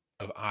of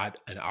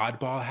an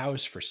oddball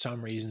house for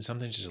some reason,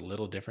 something's just a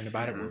little different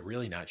about it. We're Hmm.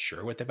 really not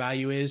sure what the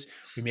value is.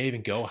 We may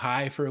even go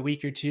high for a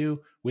week or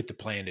two with the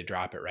plan to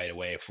drop it right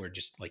away if we're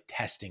just like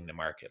testing the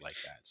market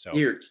like that. So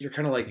You're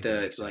kind of I like think that the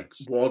makes like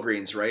sense.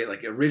 Walgreens, right?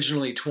 Like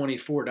originally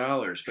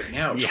 $24, but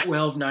now Yeah,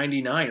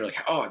 12.99. You're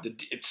like, oh,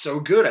 it's so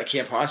good, I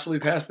can't possibly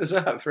pass this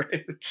up,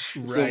 right?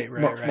 It's a little right,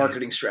 right, right.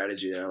 marketing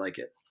strategy there. I like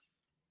it.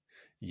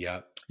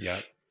 Yep,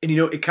 yep. And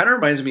it kind of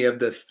reminds me of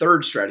the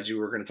third strategy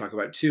we're going to talk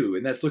about too,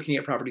 and that's looking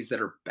at properties that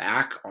are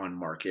back on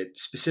market,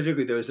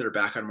 specifically those that are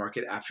back on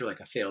market after like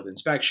a failed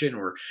inspection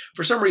or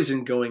for some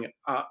reason going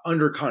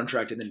under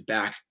contract and then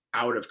back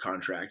out of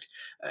contract.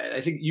 And I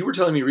think you were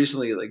telling me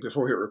recently, like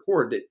before we hit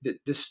record, that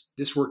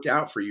this worked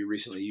out for you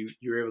recently. You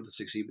were able to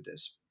succeed with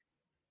this.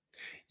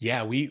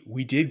 Yeah, we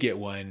did get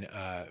one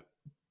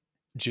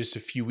just a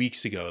few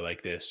weeks ago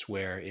like this,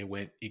 where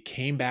it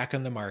came back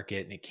on the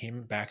market, and it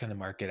came back on the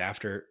market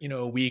after,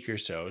 a week or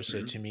so.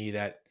 So Mhm. to me,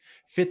 that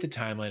fit the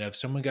timeline of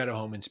someone got a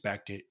home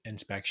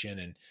inspection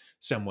and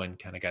someone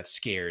kind of got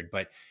scared.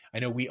 But I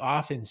know we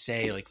often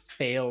say like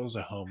fails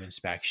a home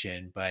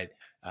inspection, but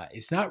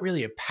it's not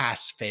really a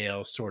pass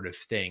fail sort of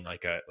thing,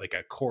 like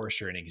a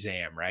course or an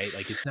exam, right?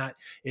 Like it's not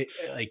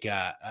like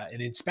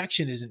an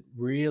inspection isn't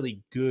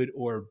really good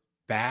or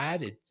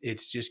bad.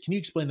 It's just, can you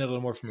explain that a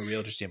little more from a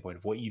realtor standpoint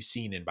of what you've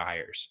seen in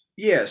buyers?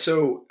 Yeah.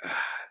 So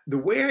the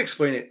way I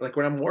explain it, like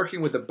when I'm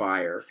working with a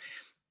buyer,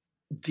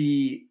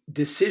 the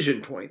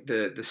decision point,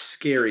 the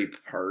scary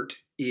part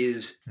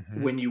is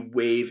Hmm. when you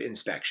waive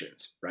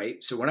inspections,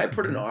 right? So when I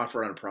put an Hmm.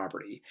 offer on a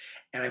property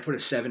and I put a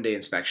 7-day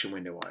inspection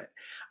window on it,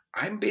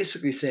 I'm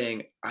basically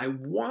saying I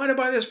want to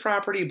buy this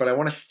property, but I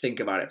want to think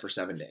about it for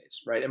 7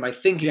 days, right? And my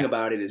thinking Yeah.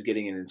 about it is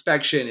getting an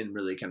inspection and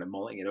really kind of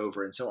mulling it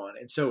over and so on.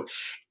 And so,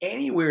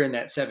 anywhere in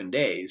that 7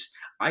 days,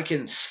 I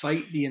can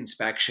cite the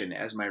inspection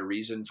as my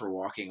reason for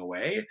walking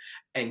away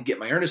and get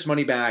my earnest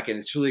money back. And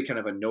it's really kind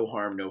of a no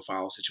harm, no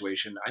foul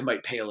situation. I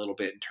might pay a little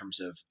bit in terms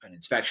of an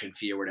inspection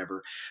fee or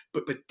whatever,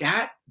 but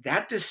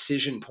that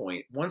decision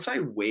point, once I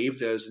waive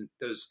those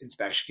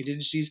inspection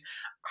contingencies,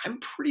 I'm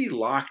pretty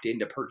locked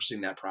into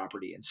purchasing that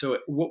property. And so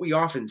what we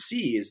often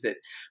see is that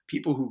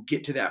people who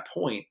get to that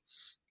point,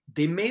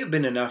 they may have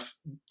been enough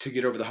to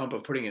get over the hump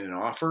of putting in an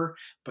offer,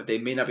 but they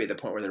may not be at the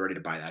point where they're ready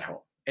to buy that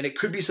home. And it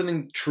could be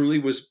something truly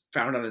was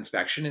found on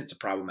inspection and it's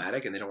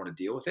problematic and they don't want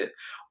to deal with it.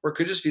 Or it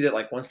could just be that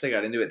like once they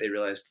got into it, they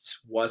realized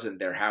this wasn't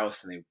their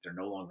house and they're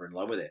no longer in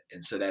love with it.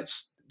 And so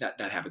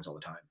that happens all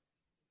the time.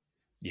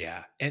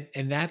 Yeah.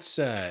 And that's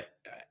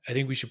I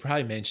think we should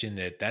probably mention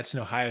that that's an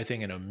Ohio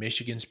thing. I know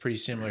Michigan's pretty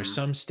similar. Mhm.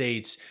 Some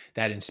states,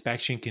 that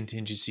inspection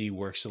contingency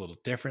works a little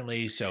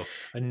differently. So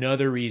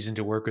another reason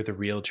to work with a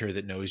realtor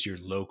that knows your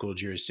local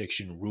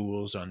jurisdiction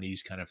rules on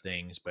these kind of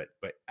things. But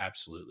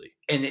absolutely.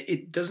 And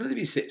it doesn't have to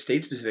be state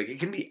specific. It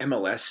can be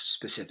MLS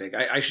specific.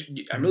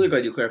 I'm really Mm,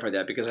 glad you clarified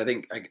that because I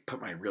think I put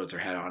my realtor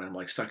hat on and I'm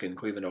like stuck in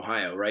Cleveland,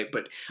 Ohio, right?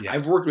 But yeah.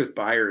 I've worked with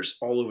buyers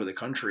all over the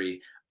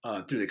country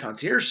through the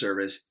concierge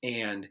service,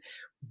 and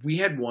we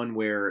had one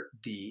where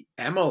the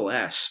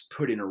MLS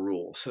put in a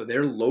rule. So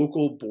their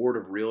local board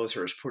of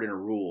realtors put in a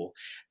rule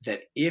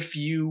that if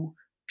you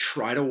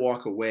try to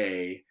walk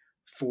away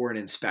for an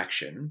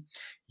inspection,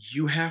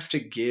 you have to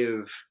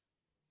give,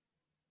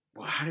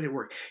 well, how did it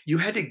work? You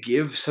had to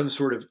give some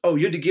sort of,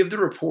 you had to give the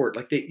report.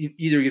 Like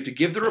either you have to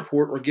give the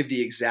report or give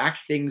the exact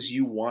things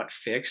you want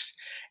fixed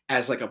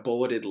as like a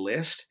bulleted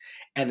list.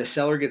 And the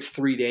seller gets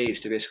 3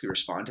 days to basically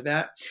respond to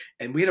that.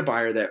 And we had a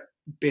buyer that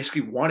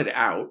basically wanted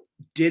out,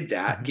 did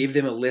that, Hmm. gave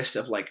them a list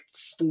of like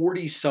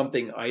 40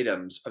 something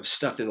items of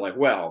stuff. They're like,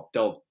 well,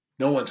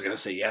 no one's going to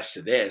say yes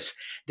to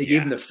this. They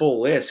gave Yeah. them the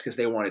full list because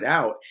they wanted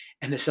out.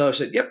 And the seller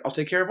said, yep, I'll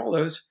take care of all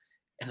those.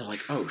 And they're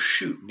like, oh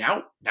shoot,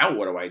 now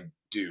what do I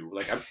do?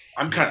 Like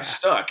I'm kind of Yeah.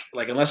 stuck.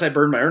 Like unless I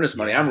burn my earnest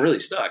money, I'm Yeah. really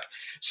stuck.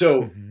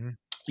 So Hmm.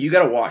 you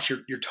got to watch.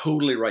 You're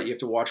totally right. You have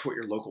to watch what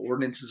your local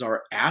ordinances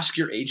are. Ask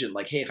your agent,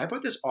 like, hey, if I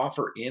put this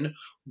offer in,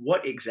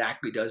 what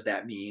exactly does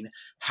that mean?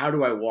 How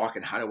do I walk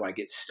and how do I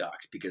get stuck?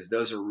 Because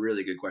those are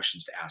really good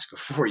questions to ask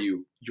before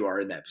you are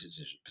in that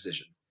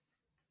position.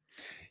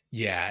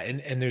 Yeah,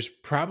 and there's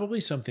probably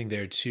something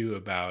there too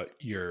about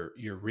your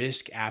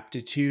risk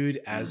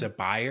aptitude as Mm, a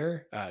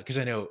buyer, because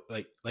I know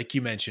like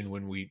you mentioned,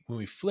 when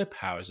we flip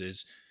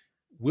houses,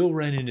 we'll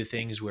run into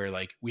things where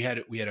like we had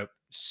a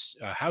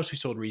house we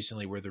sold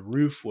recently where the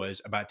roof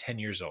was about 10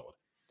 years old,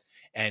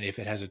 and if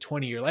it has a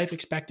 20-year life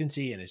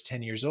expectancy and is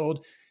 10 years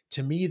old,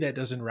 to me, that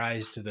doesn't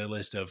rise to the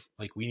list of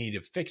like, we need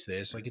to fix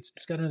this. Like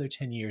it's got another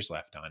 10 years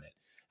left on it.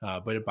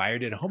 But a buyer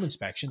did a home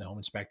inspection. The home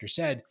inspector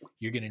said,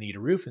 you're going to need a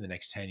roof in the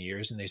next 10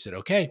 years. And they said,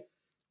 okay,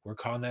 we're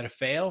calling that a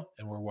fail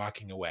and we're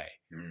walking away.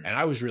 mm, And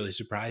I was really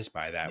surprised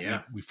by that.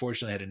 yeah. We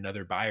fortunately had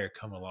another buyer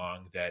come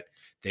along that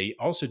they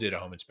also did a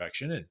home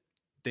inspection and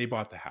they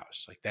bought the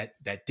house. Like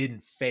that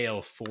didn't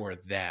fail for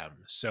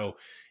them. So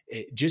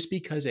just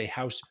because a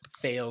house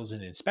fails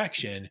an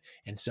inspection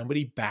and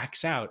somebody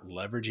backs out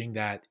leveraging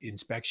that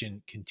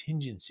inspection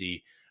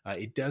contingency,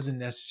 it doesn't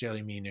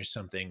necessarily mean there's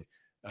something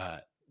uh,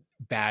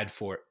 bad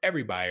for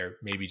every buyer,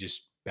 maybe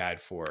just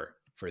bad for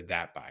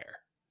that buyer.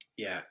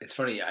 Yeah, it's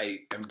funny.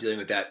 I'm dealing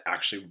with that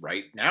actually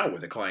right now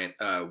with a client.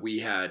 We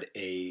had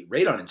a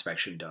radon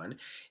inspection done,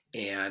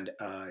 and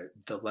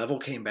the level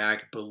came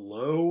back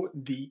below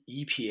the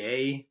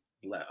EPA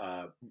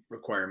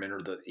requirement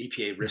or the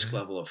EPA risk Hmm.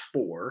 level of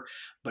 4,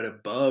 but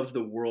above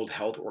the World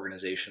Health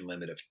Organization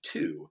limit of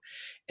 2.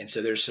 And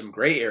so there's some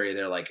gray area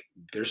there. Like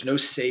there's no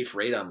safe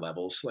radon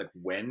levels. Like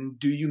when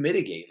do you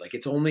mitigate? Like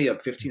it's only a Hmm.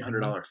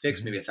 $1,500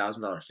 fix, maybe Hmm.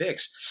 $1,000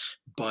 fix,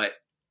 but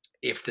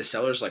if the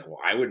seller's like, well,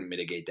 I wouldn't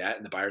mitigate that,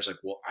 and the buyer's like,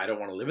 well, I don't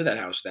want to live in that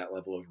house with that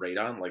level of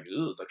radon, like,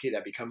 ugh, okay,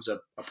 that becomes a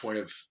point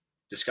of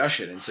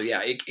discussion. And so,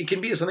 yeah, it can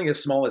be something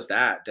as small as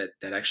that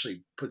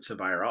actually puts the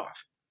buyer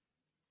off.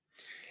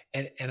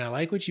 And I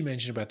like what you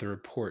mentioned about the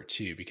report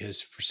too, because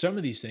for some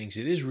of these things,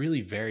 it is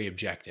really very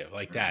objective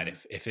like that.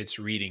 Mhm. If it's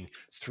reading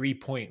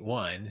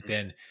 3.1, Mhm.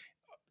 then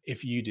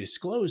if you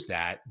disclose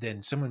that,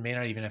 then someone may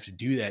not even have to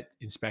do that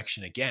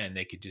inspection again.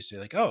 They could just say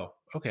like, oh,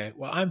 okay,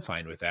 well, I'm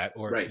fine with that.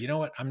 Or Right. you know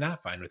what? I'm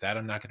not fine with that.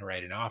 I'm not going to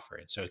write an offer.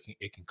 And so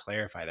it can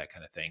clarify that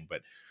kind of thing.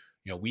 But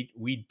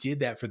we did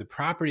that for the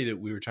property that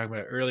we were talking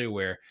about earlier,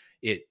 where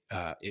it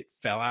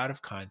fell out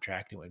of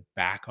contract and went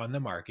back on the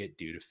market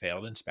due to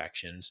failed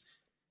inspections.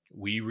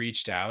 We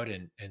reached out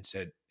and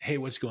said, hey,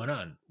 what's going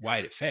on?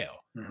 Why did it fail?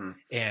 Mhm.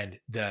 And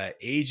the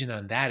agent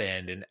on that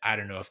end, and I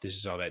don't know if this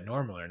is all that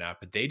normal or not,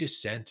 but they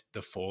just sent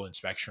the full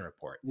inspection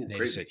report. Ooh, And they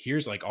just crazy. said,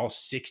 here's like all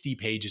 60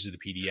 pages of the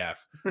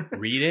PDF.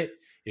 Read it.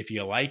 If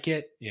you like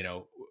it,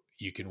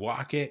 you can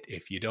walk it.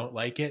 If you don't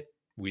like it,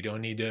 we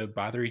don't need to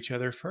bother each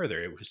other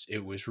further.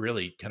 It was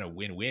really kind of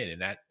win-win in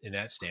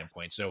that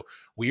standpoint. So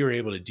we were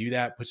able to do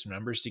that, put some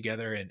numbers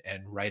together and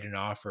write an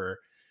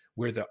offer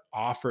where the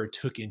offer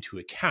took into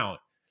account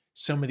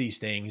some of these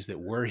things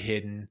that were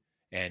hidden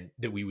and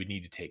that we would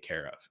need to take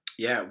care of.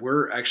 Yeah,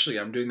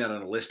 I'm doing that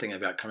on a listing I've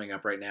got coming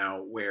up right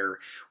now where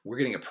we're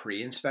getting a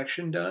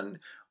pre-inspection done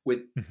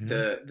with Hmm.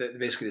 the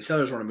basically the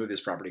sellers want to move this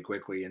property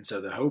quickly. And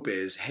so the hope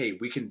is, hey,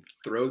 we can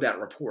throw that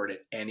report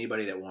at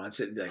anybody that wants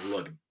it and be like,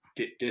 look,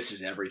 this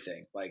is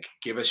everything. Like,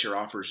 give us your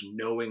offers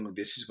knowing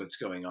this is what's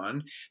going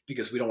on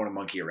because we don't want to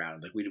monkey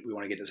around. Like, we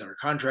want to get this under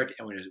contract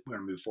and we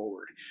want to move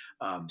forward.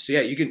 So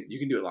yeah, you can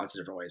do it lots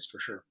of different ways for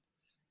sure.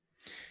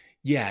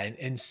 Yeah,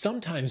 and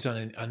sometimes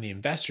on the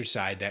investor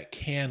side, that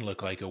can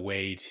look like a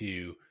way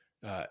to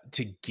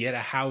get a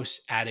house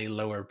at a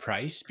lower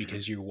price Mhm.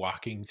 because you're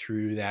walking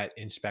through that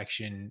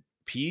inspection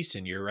piece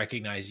and you're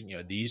recognizing,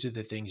 these are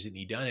the things that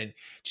need done, and it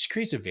just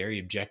creates a very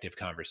objective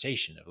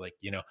conversation of like,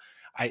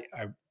 I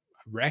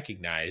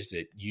recognize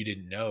that you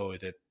didn't know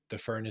that the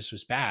furnace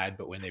was bad,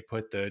 but when they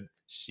put the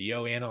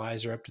CO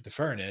analyzer up to the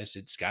furnace,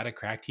 it's got a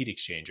cracked heat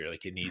exchanger,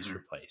 like it needs Mhm.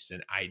 replaced,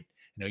 and I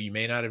know you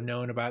may not have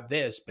known about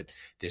this, but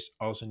this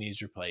also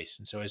needs replaced.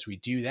 And so as we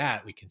do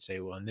that, we can say,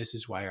 well, and this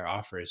is why our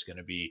offer is going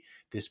to be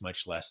this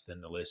much less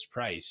than the list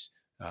price.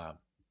 Um,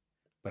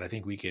 but I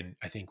think we can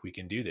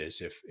do this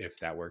if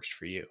that works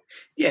for you.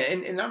 Yeah,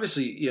 and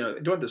obviously,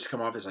 don't want this to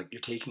come off as like you're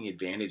taking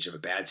advantage of a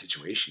bad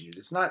situation.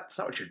 It's not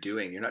what you're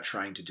doing. You're not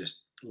trying to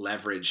just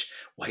leverage,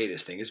 well, hey,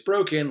 this thing is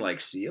broken,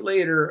 like see you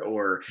later,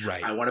 or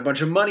Right. I want a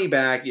bunch of money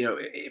back.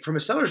 From a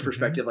seller's Hmm.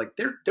 perspective, like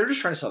they're just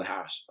trying to sell the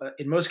house.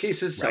 In most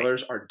cases, Right.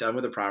 sellers are done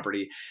with the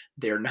property.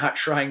 They're not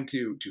trying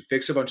to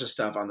fix a bunch of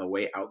stuff on the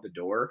way out the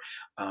door.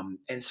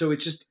 And so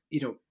it's just,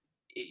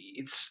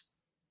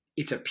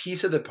 it's a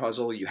piece of the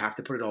puzzle. You have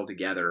to put it all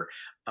together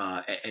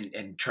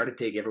and try to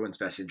take everyone's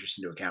best interest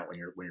into account when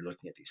you're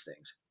looking at these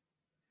things.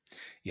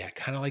 Yeah,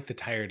 kind of like the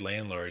tired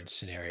landlord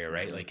scenario,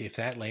 right? Mhm. Like if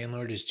that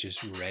landlord is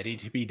just ready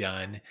to be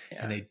done and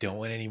Yeah. they don't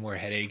want any more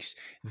headaches,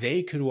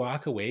 they could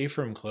walk away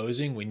from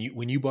closing when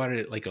you bought it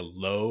at like a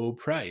low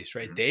price,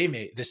 right?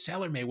 Mhm. The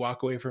seller may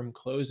walk away from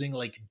closing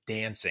like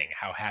dancing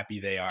how happy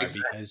they are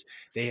Exactly. because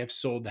they have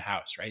sold the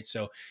house, right?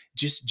 So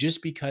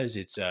just because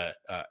it's a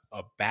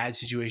bad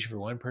situation for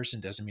one person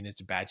doesn't mean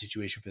it's a bad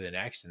situation for the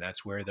next, and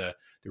that's where the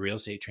real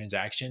estate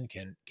transaction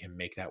can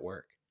make that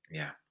work.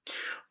 Yeah.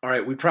 All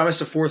right. We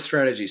promised a fourth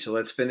strategy, so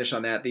let's finish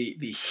on that.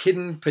 The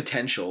hidden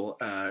potential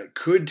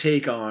could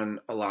take on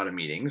a lot of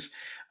meanings.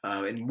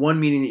 And one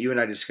meaning that you and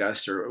I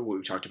discussed, or what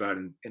we talked about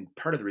in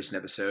part of the recent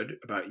episode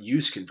about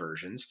use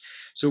conversions.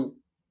 So,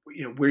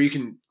 where you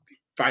can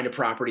find a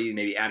property,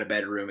 maybe add a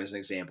bedroom as an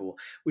example.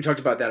 We talked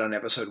about that on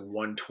episode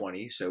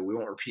 120, so we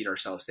won't repeat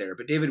ourselves there.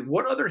 But David,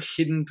 what other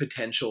hidden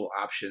potential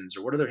options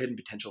or what other hidden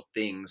potential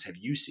things have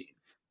you seen?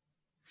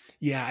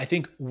 Yeah, I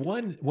think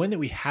one that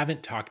we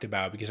haven't talked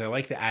about, because I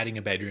like the adding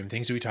a bedroom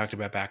things that we talked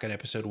about back on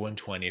episode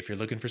 120. If you're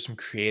looking for some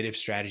creative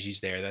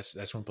strategies there,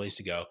 that's one place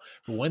to go.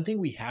 But one thing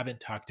we haven't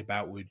talked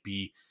about would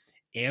be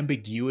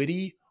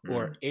ambiguity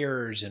or Mhm.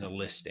 errors in a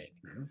listing.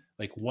 Mhm.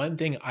 Like one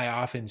thing I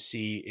often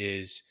see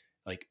is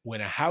like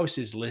when a house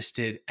is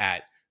listed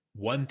at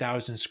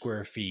 1,000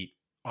 square feet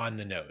on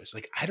the nose.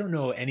 Like I don't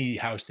know any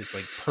house that's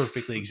like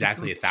perfectly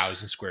exactly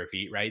 1,000 square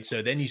feet, right?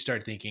 So then you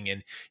start thinking,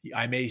 and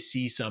I may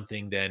see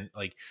something then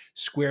like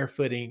square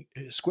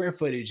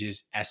footage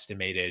is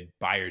estimated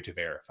buyer to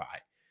verify.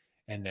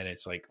 And then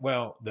it's like,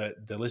 well, the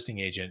listing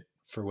agent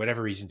for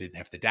whatever reason didn't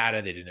have the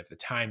data, they didn't have the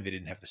time, they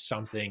didn't have the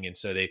something, and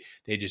so they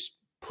just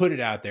put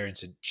it out there and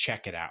said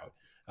check it out.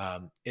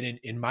 And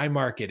in my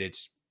market,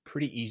 it's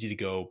pretty easy to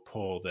go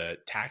pull the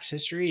tax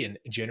history, and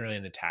generally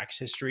in the tax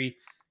history,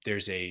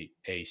 there's a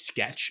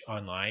sketch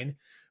online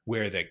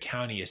where the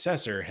county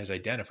assessor has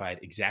identified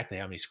exactly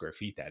how many square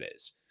feet that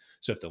is.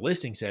 So if the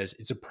listing says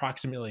it's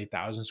approximately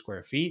 1,000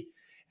 square feet,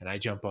 and I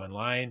jump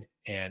online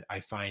and I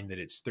find that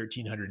it's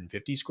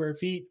 1,350 square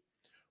feet,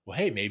 well,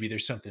 hey, maybe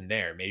there's something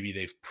there. Maybe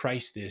they've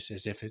priced this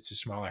as if it's a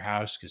smaller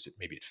house because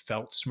maybe it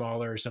felt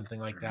smaller or something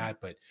like Mhm.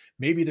 that. But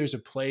maybe there's a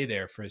play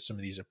there for some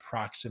of these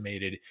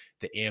approximated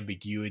the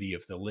ambiguity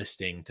of the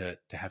listing to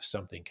have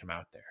something come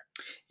out there.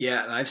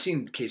 Yeah, and I've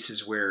seen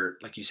cases where,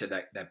 like you said,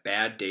 that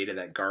bad data,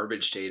 that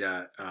garbage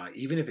data,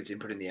 even if it's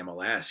input in the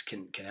MLS,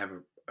 can have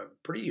a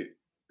pretty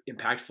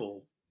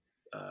impactful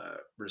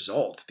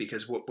results,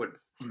 because what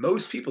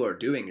most people are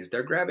doing is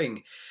they're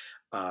grabbing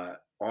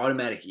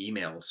automatic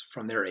emails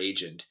from their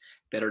agent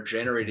that are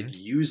generated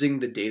Hmm. using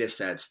the data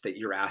sets that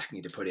you're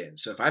asking to put in.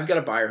 So if I've got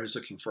a buyer who's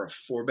looking for a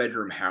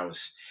 4-bedroom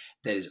house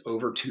that is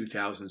over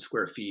 2,000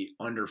 square feet,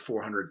 under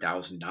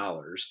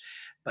 $400,000,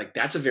 like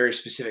that's a very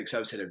specific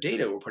subset of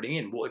data we're putting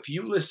in. Well, if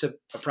you list a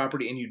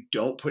property and you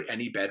don't put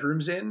any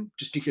bedrooms in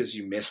just because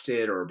you missed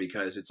it, or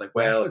because it's like,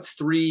 well, Right. it's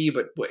 3,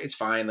 but it's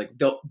fine. Like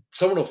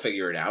someone will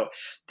figure it out.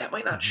 That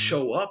might not Hmm.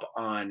 show up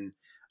on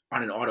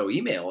an auto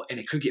email, and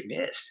it could get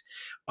missed.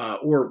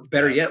 Or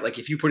better Yeah. yet, like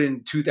if you put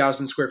in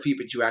 2,000 square feet,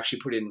 but you actually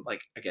put in, like,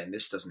 again,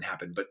 this doesn't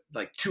happen, but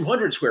like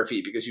 200 square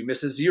feet because you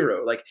miss a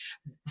zero, like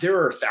there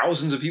are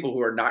thousands of people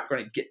who are not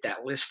going to get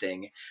that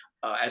listing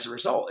as a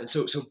result. And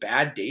so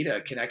bad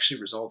data can actually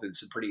result in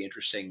some pretty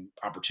interesting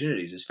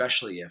opportunities,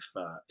 especially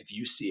if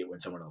you see it when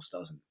someone else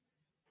doesn't.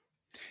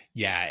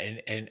 Yeah,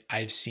 and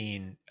I've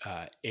seen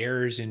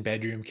errors in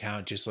bedroom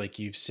count, just like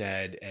you've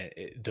said.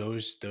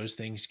 Those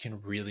things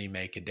can really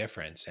make a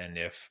difference, and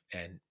if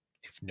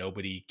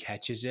nobody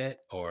catches it,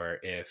 or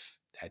if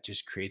that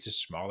just creates a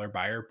smaller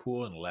buyer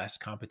pool and less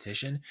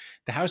competition,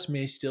 the house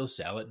may still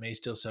sell. It may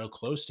still sell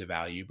close to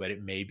value, but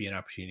it may be an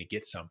opportunity to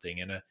get something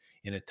in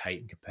a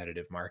tight and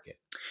competitive market.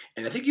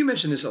 And I think you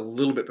mentioned this a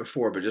little bit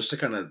before, but just to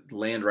kind of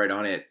land right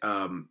on it,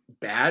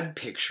 bad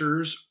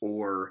pictures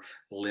or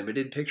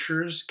limited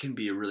pictures can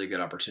be a really good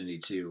opportunity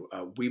too.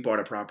 We bought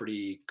a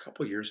property a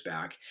couple years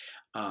back,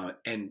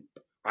 and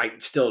I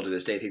still to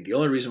this day think the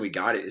only reason we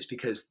got it is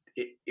because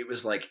it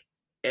was like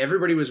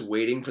everybody was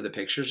waiting for the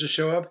pictures to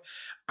show up.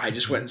 I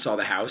just went Hmm. and saw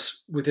the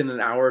house within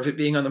an hour of it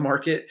being on the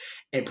market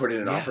and put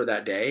in an Yeah. offer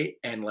that day.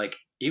 And like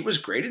it was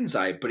great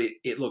inside, but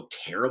it looked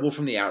terrible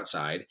from the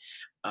outside.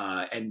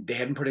 And they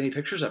hadn't put any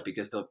pictures up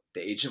because the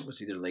agent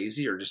was either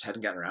lazy or just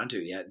hadn't gotten around to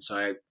it yet. And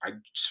so I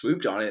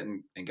swooped on it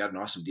and got an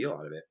awesome deal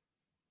out of it.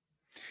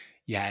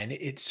 Yeah, and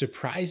it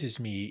surprises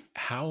me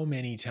how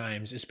many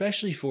times,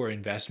 especially for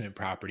investment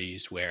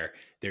properties where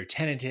they're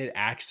tenanted,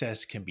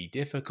 access can be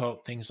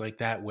difficult, things like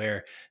that,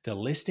 where the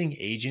listing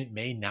agent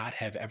may not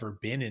have ever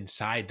been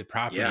inside the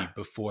property Yeah.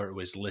 before it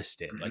was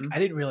listed. Like, Hmm. I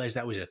didn't realize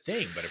that was a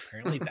thing, but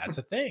apparently that's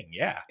a thing.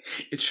 Yeah.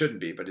 It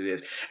shouldn't be, but it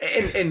is.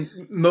 And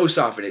most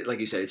often, like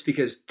you said, it's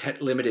because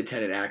limited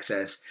tenant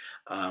access,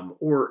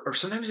 or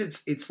sometimes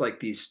it's like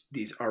these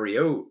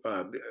REO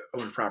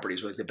owned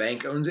properties, where like the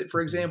bank owns it, for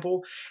Mhm.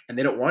 example, and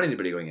they don't want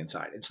anybody going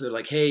inside, and so they're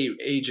like, "Hey,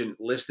 agent,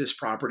 list this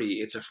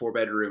property. It's a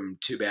 4-bedroom,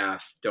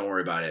 2-bath. Don't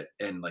worry about it,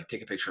 and like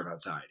take a picture of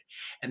outside."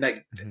 And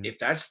that Mhm. if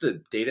that's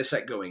the data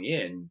set going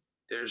in,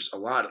 there's a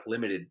lot of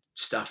limited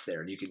stuff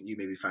there, and you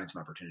maybe find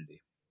some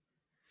opportunity.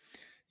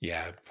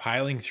 Yeah,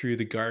 piling through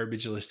the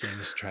garbage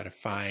listings, try to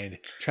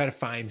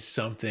find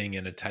something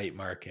in a tight The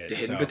market.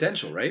 hidden So,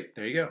 potential, right?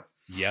 There you go.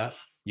 yep.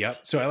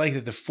 Yep. So I like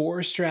that the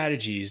four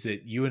strategies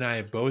that you and I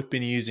have both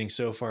been using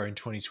so far in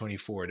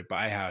 2024 to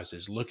buy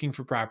houses: looking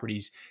for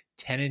properties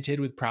tenanted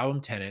with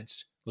problem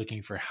tenants,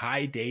 looking for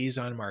high days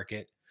on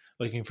market,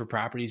 looking for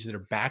properties that are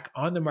back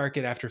on the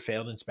market after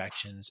failed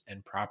inspections,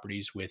 and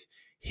properties with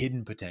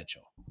hidden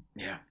potential.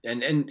 Yeah,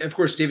 and of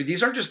course, David,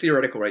 these aren't just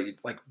theoretical, right?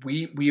 Like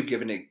we have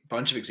given a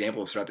bunch of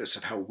examples throughout this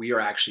of how we are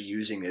actually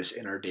using this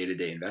in our day to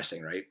day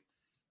investing, right?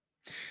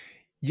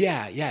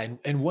 Yeah, yeah.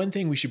 And one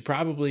thing we should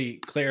probably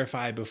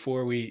clarify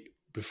before we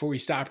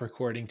stop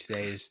recording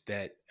today is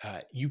that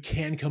you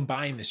can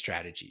combine the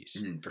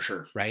strategies, For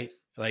sure. right?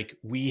 Like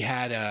we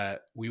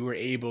were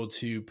able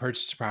to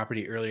purchase a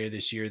property earlier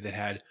this year that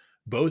had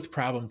both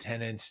problem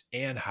tenants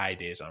and high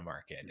days on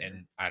market. Mhm.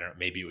 And I don't know,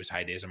 maybe it was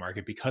high days on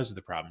market because of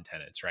the problem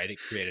tenants, right? It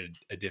created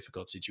a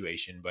difficult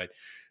situation, but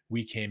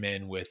we came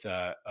in with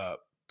a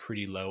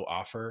pretty low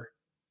offer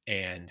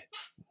and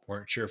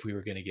weren't sure if we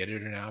were going to get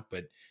it or not,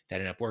 but that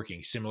ended up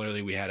working.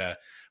 Similarly, we had a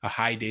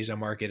high days on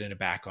market and a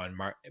back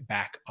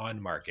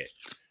on market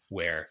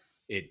where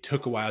it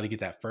took a while to get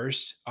that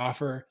first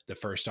offer. The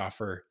first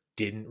offer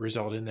didn't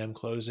result in them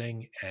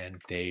closing,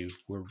 and they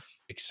were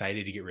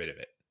excited to get rid of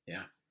it.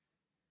 Yeah,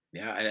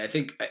 yeah, and I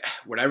think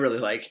what I really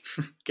like,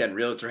 again,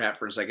 realtor hat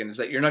for a second, is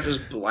that you're not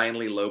just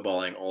blindly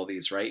lowballing all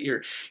these, right?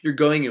 You're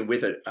going in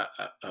with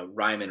a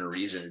rhyme and a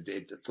reason.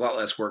 It's a lot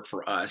less work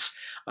for us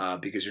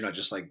because you're not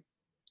just like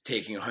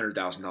taking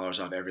 $100,000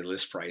 off every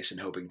list price and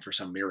hoping for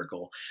some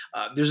miracle.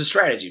 There's a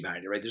strategy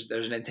behind it, right? There's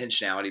an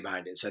intentionality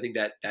behind it. So I think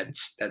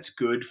that's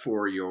good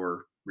for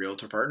your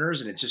realtor partners,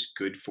 and it's just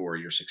good for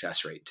your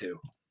success rate too.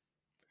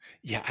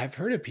 Yeah, I've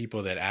heard of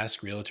people that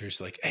ask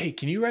realtors like, "Hey,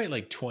 can you write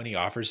like 20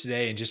 offers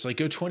today and just like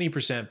go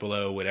 20%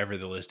 below whatever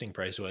the listing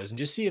price was and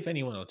just see if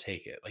anyone will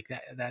take it?" Like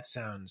that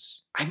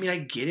sounds I mean, I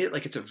get it.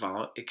 Like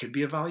it could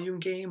be a volume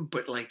game,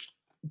 but like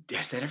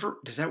does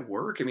that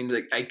work? I mean,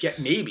 like, I get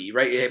maybe,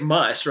 right? It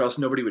must, or else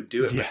nobody would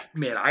do it. Yeah. But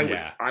man,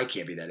 Yeah. I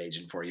can't be that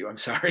agent for you. I'm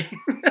sorry.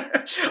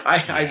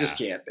 I just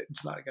Yeah. can't.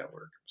 It's not going to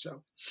work.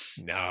 So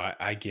No,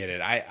 I get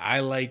it. I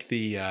like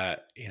the, I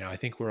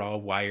think we're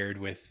all wired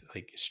with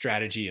like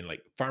strategy and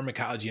like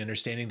pharmacology,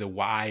 understanding the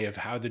why of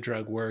how the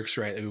drug works,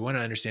 right? We want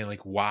to understand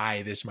like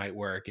why this might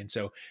work. And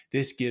so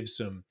this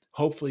gives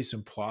hopefully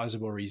some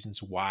plausible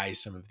reasons why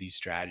some of these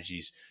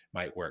strategies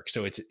might work.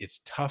 So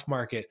it's tough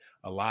market,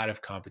 a lot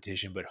of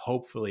competition, but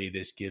hopefully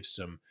this gives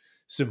some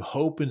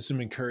hope and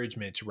some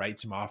encouragement to write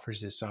some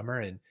offers this summer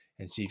and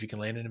see if you can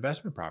land an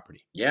investment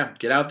property. yeah,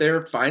 get out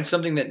there, find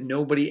something that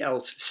nobody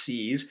else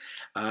sees.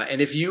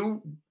 And if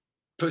you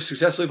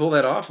successfully pull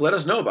that off, let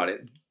us know about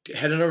it.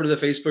 Head on over to the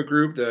Facebook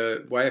group,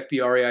 the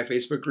YFP REI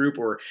Facebook group,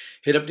 or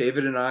hit up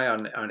David and I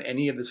on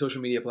any of the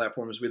social media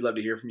platforms. We'd love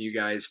to hear from you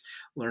guys,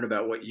 learn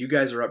about what you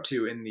guys are up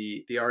to in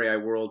the REI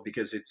world,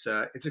 because it's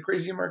a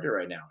crazy market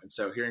right now. And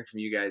so hearing from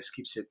you guys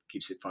keeps it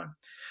fun.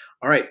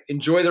 All right,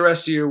 enjoy the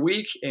rest of your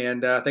week,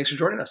 and thanks for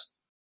joining us.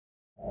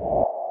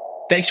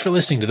 Thanks for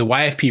listening to the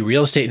YFP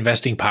Real Estate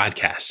Investing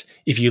Podcast.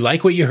 If you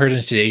like what you heard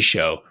in today's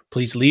show,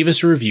 please leave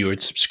us a review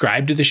and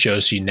subscribe to the show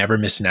so you never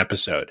miss an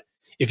episode.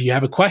 If you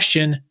have a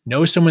question,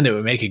 know someone that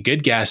would make a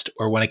good guest,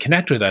 or want to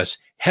connect with us,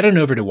 head on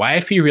over to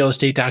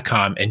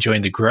yfprealestate.com and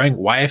join the growing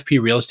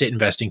YFP Real Estate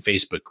Investing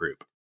Facebook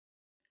group.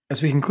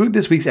 As we conclude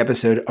this week's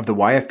episode of the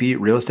YFP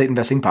Real Estate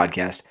Investing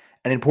Podcast,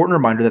 an important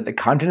reminder that the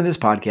content of this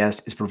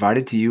podcast is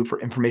provided to you for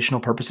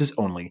informational purposes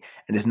only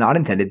and is not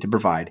intended to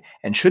provide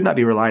and should not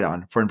be relied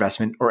on for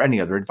investment or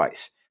any other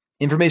advice.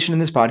 Information in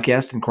this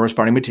podcast and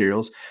corresponding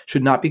materials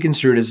should not be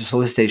construed as a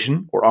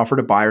solicitation or offer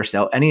to buy or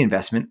sell any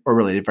investment or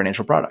related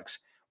financial products.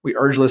 We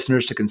urge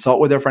listeners to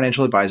consult with their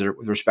financial advisor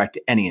with respect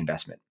to any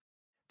investment.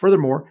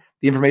 Furthermore,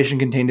 the information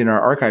contained in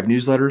our archive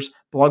newsletters,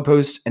 blog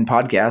posts, and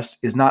podcasts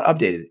is not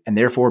updated and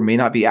therefore may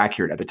not be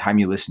accurate at the time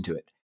you listen to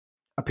it.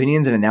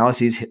 Opinions and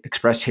analyses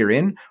expressed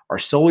herein are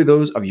solely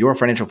those of your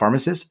financial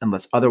pharmacist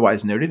unless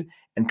otherwise noted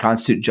and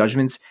constitute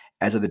judgments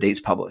as of the dates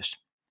published.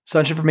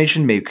 Such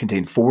information may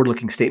contain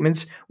forward-looking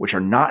statements which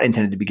are not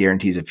intended to be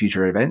guarantees of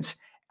future events.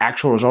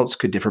 Actual results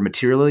could differ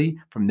materially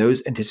from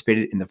those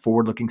anticipated in the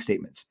forward-looking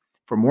statements.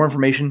 For more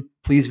information,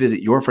 please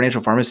visit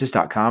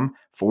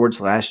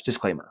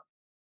yourfinancialpharmacist.com/disclaimer.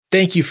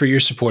 Thank you for your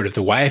support of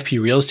the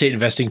YFP Real Estate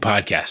Investing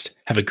Podcast.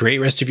 Have a great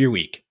rest of your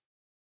week.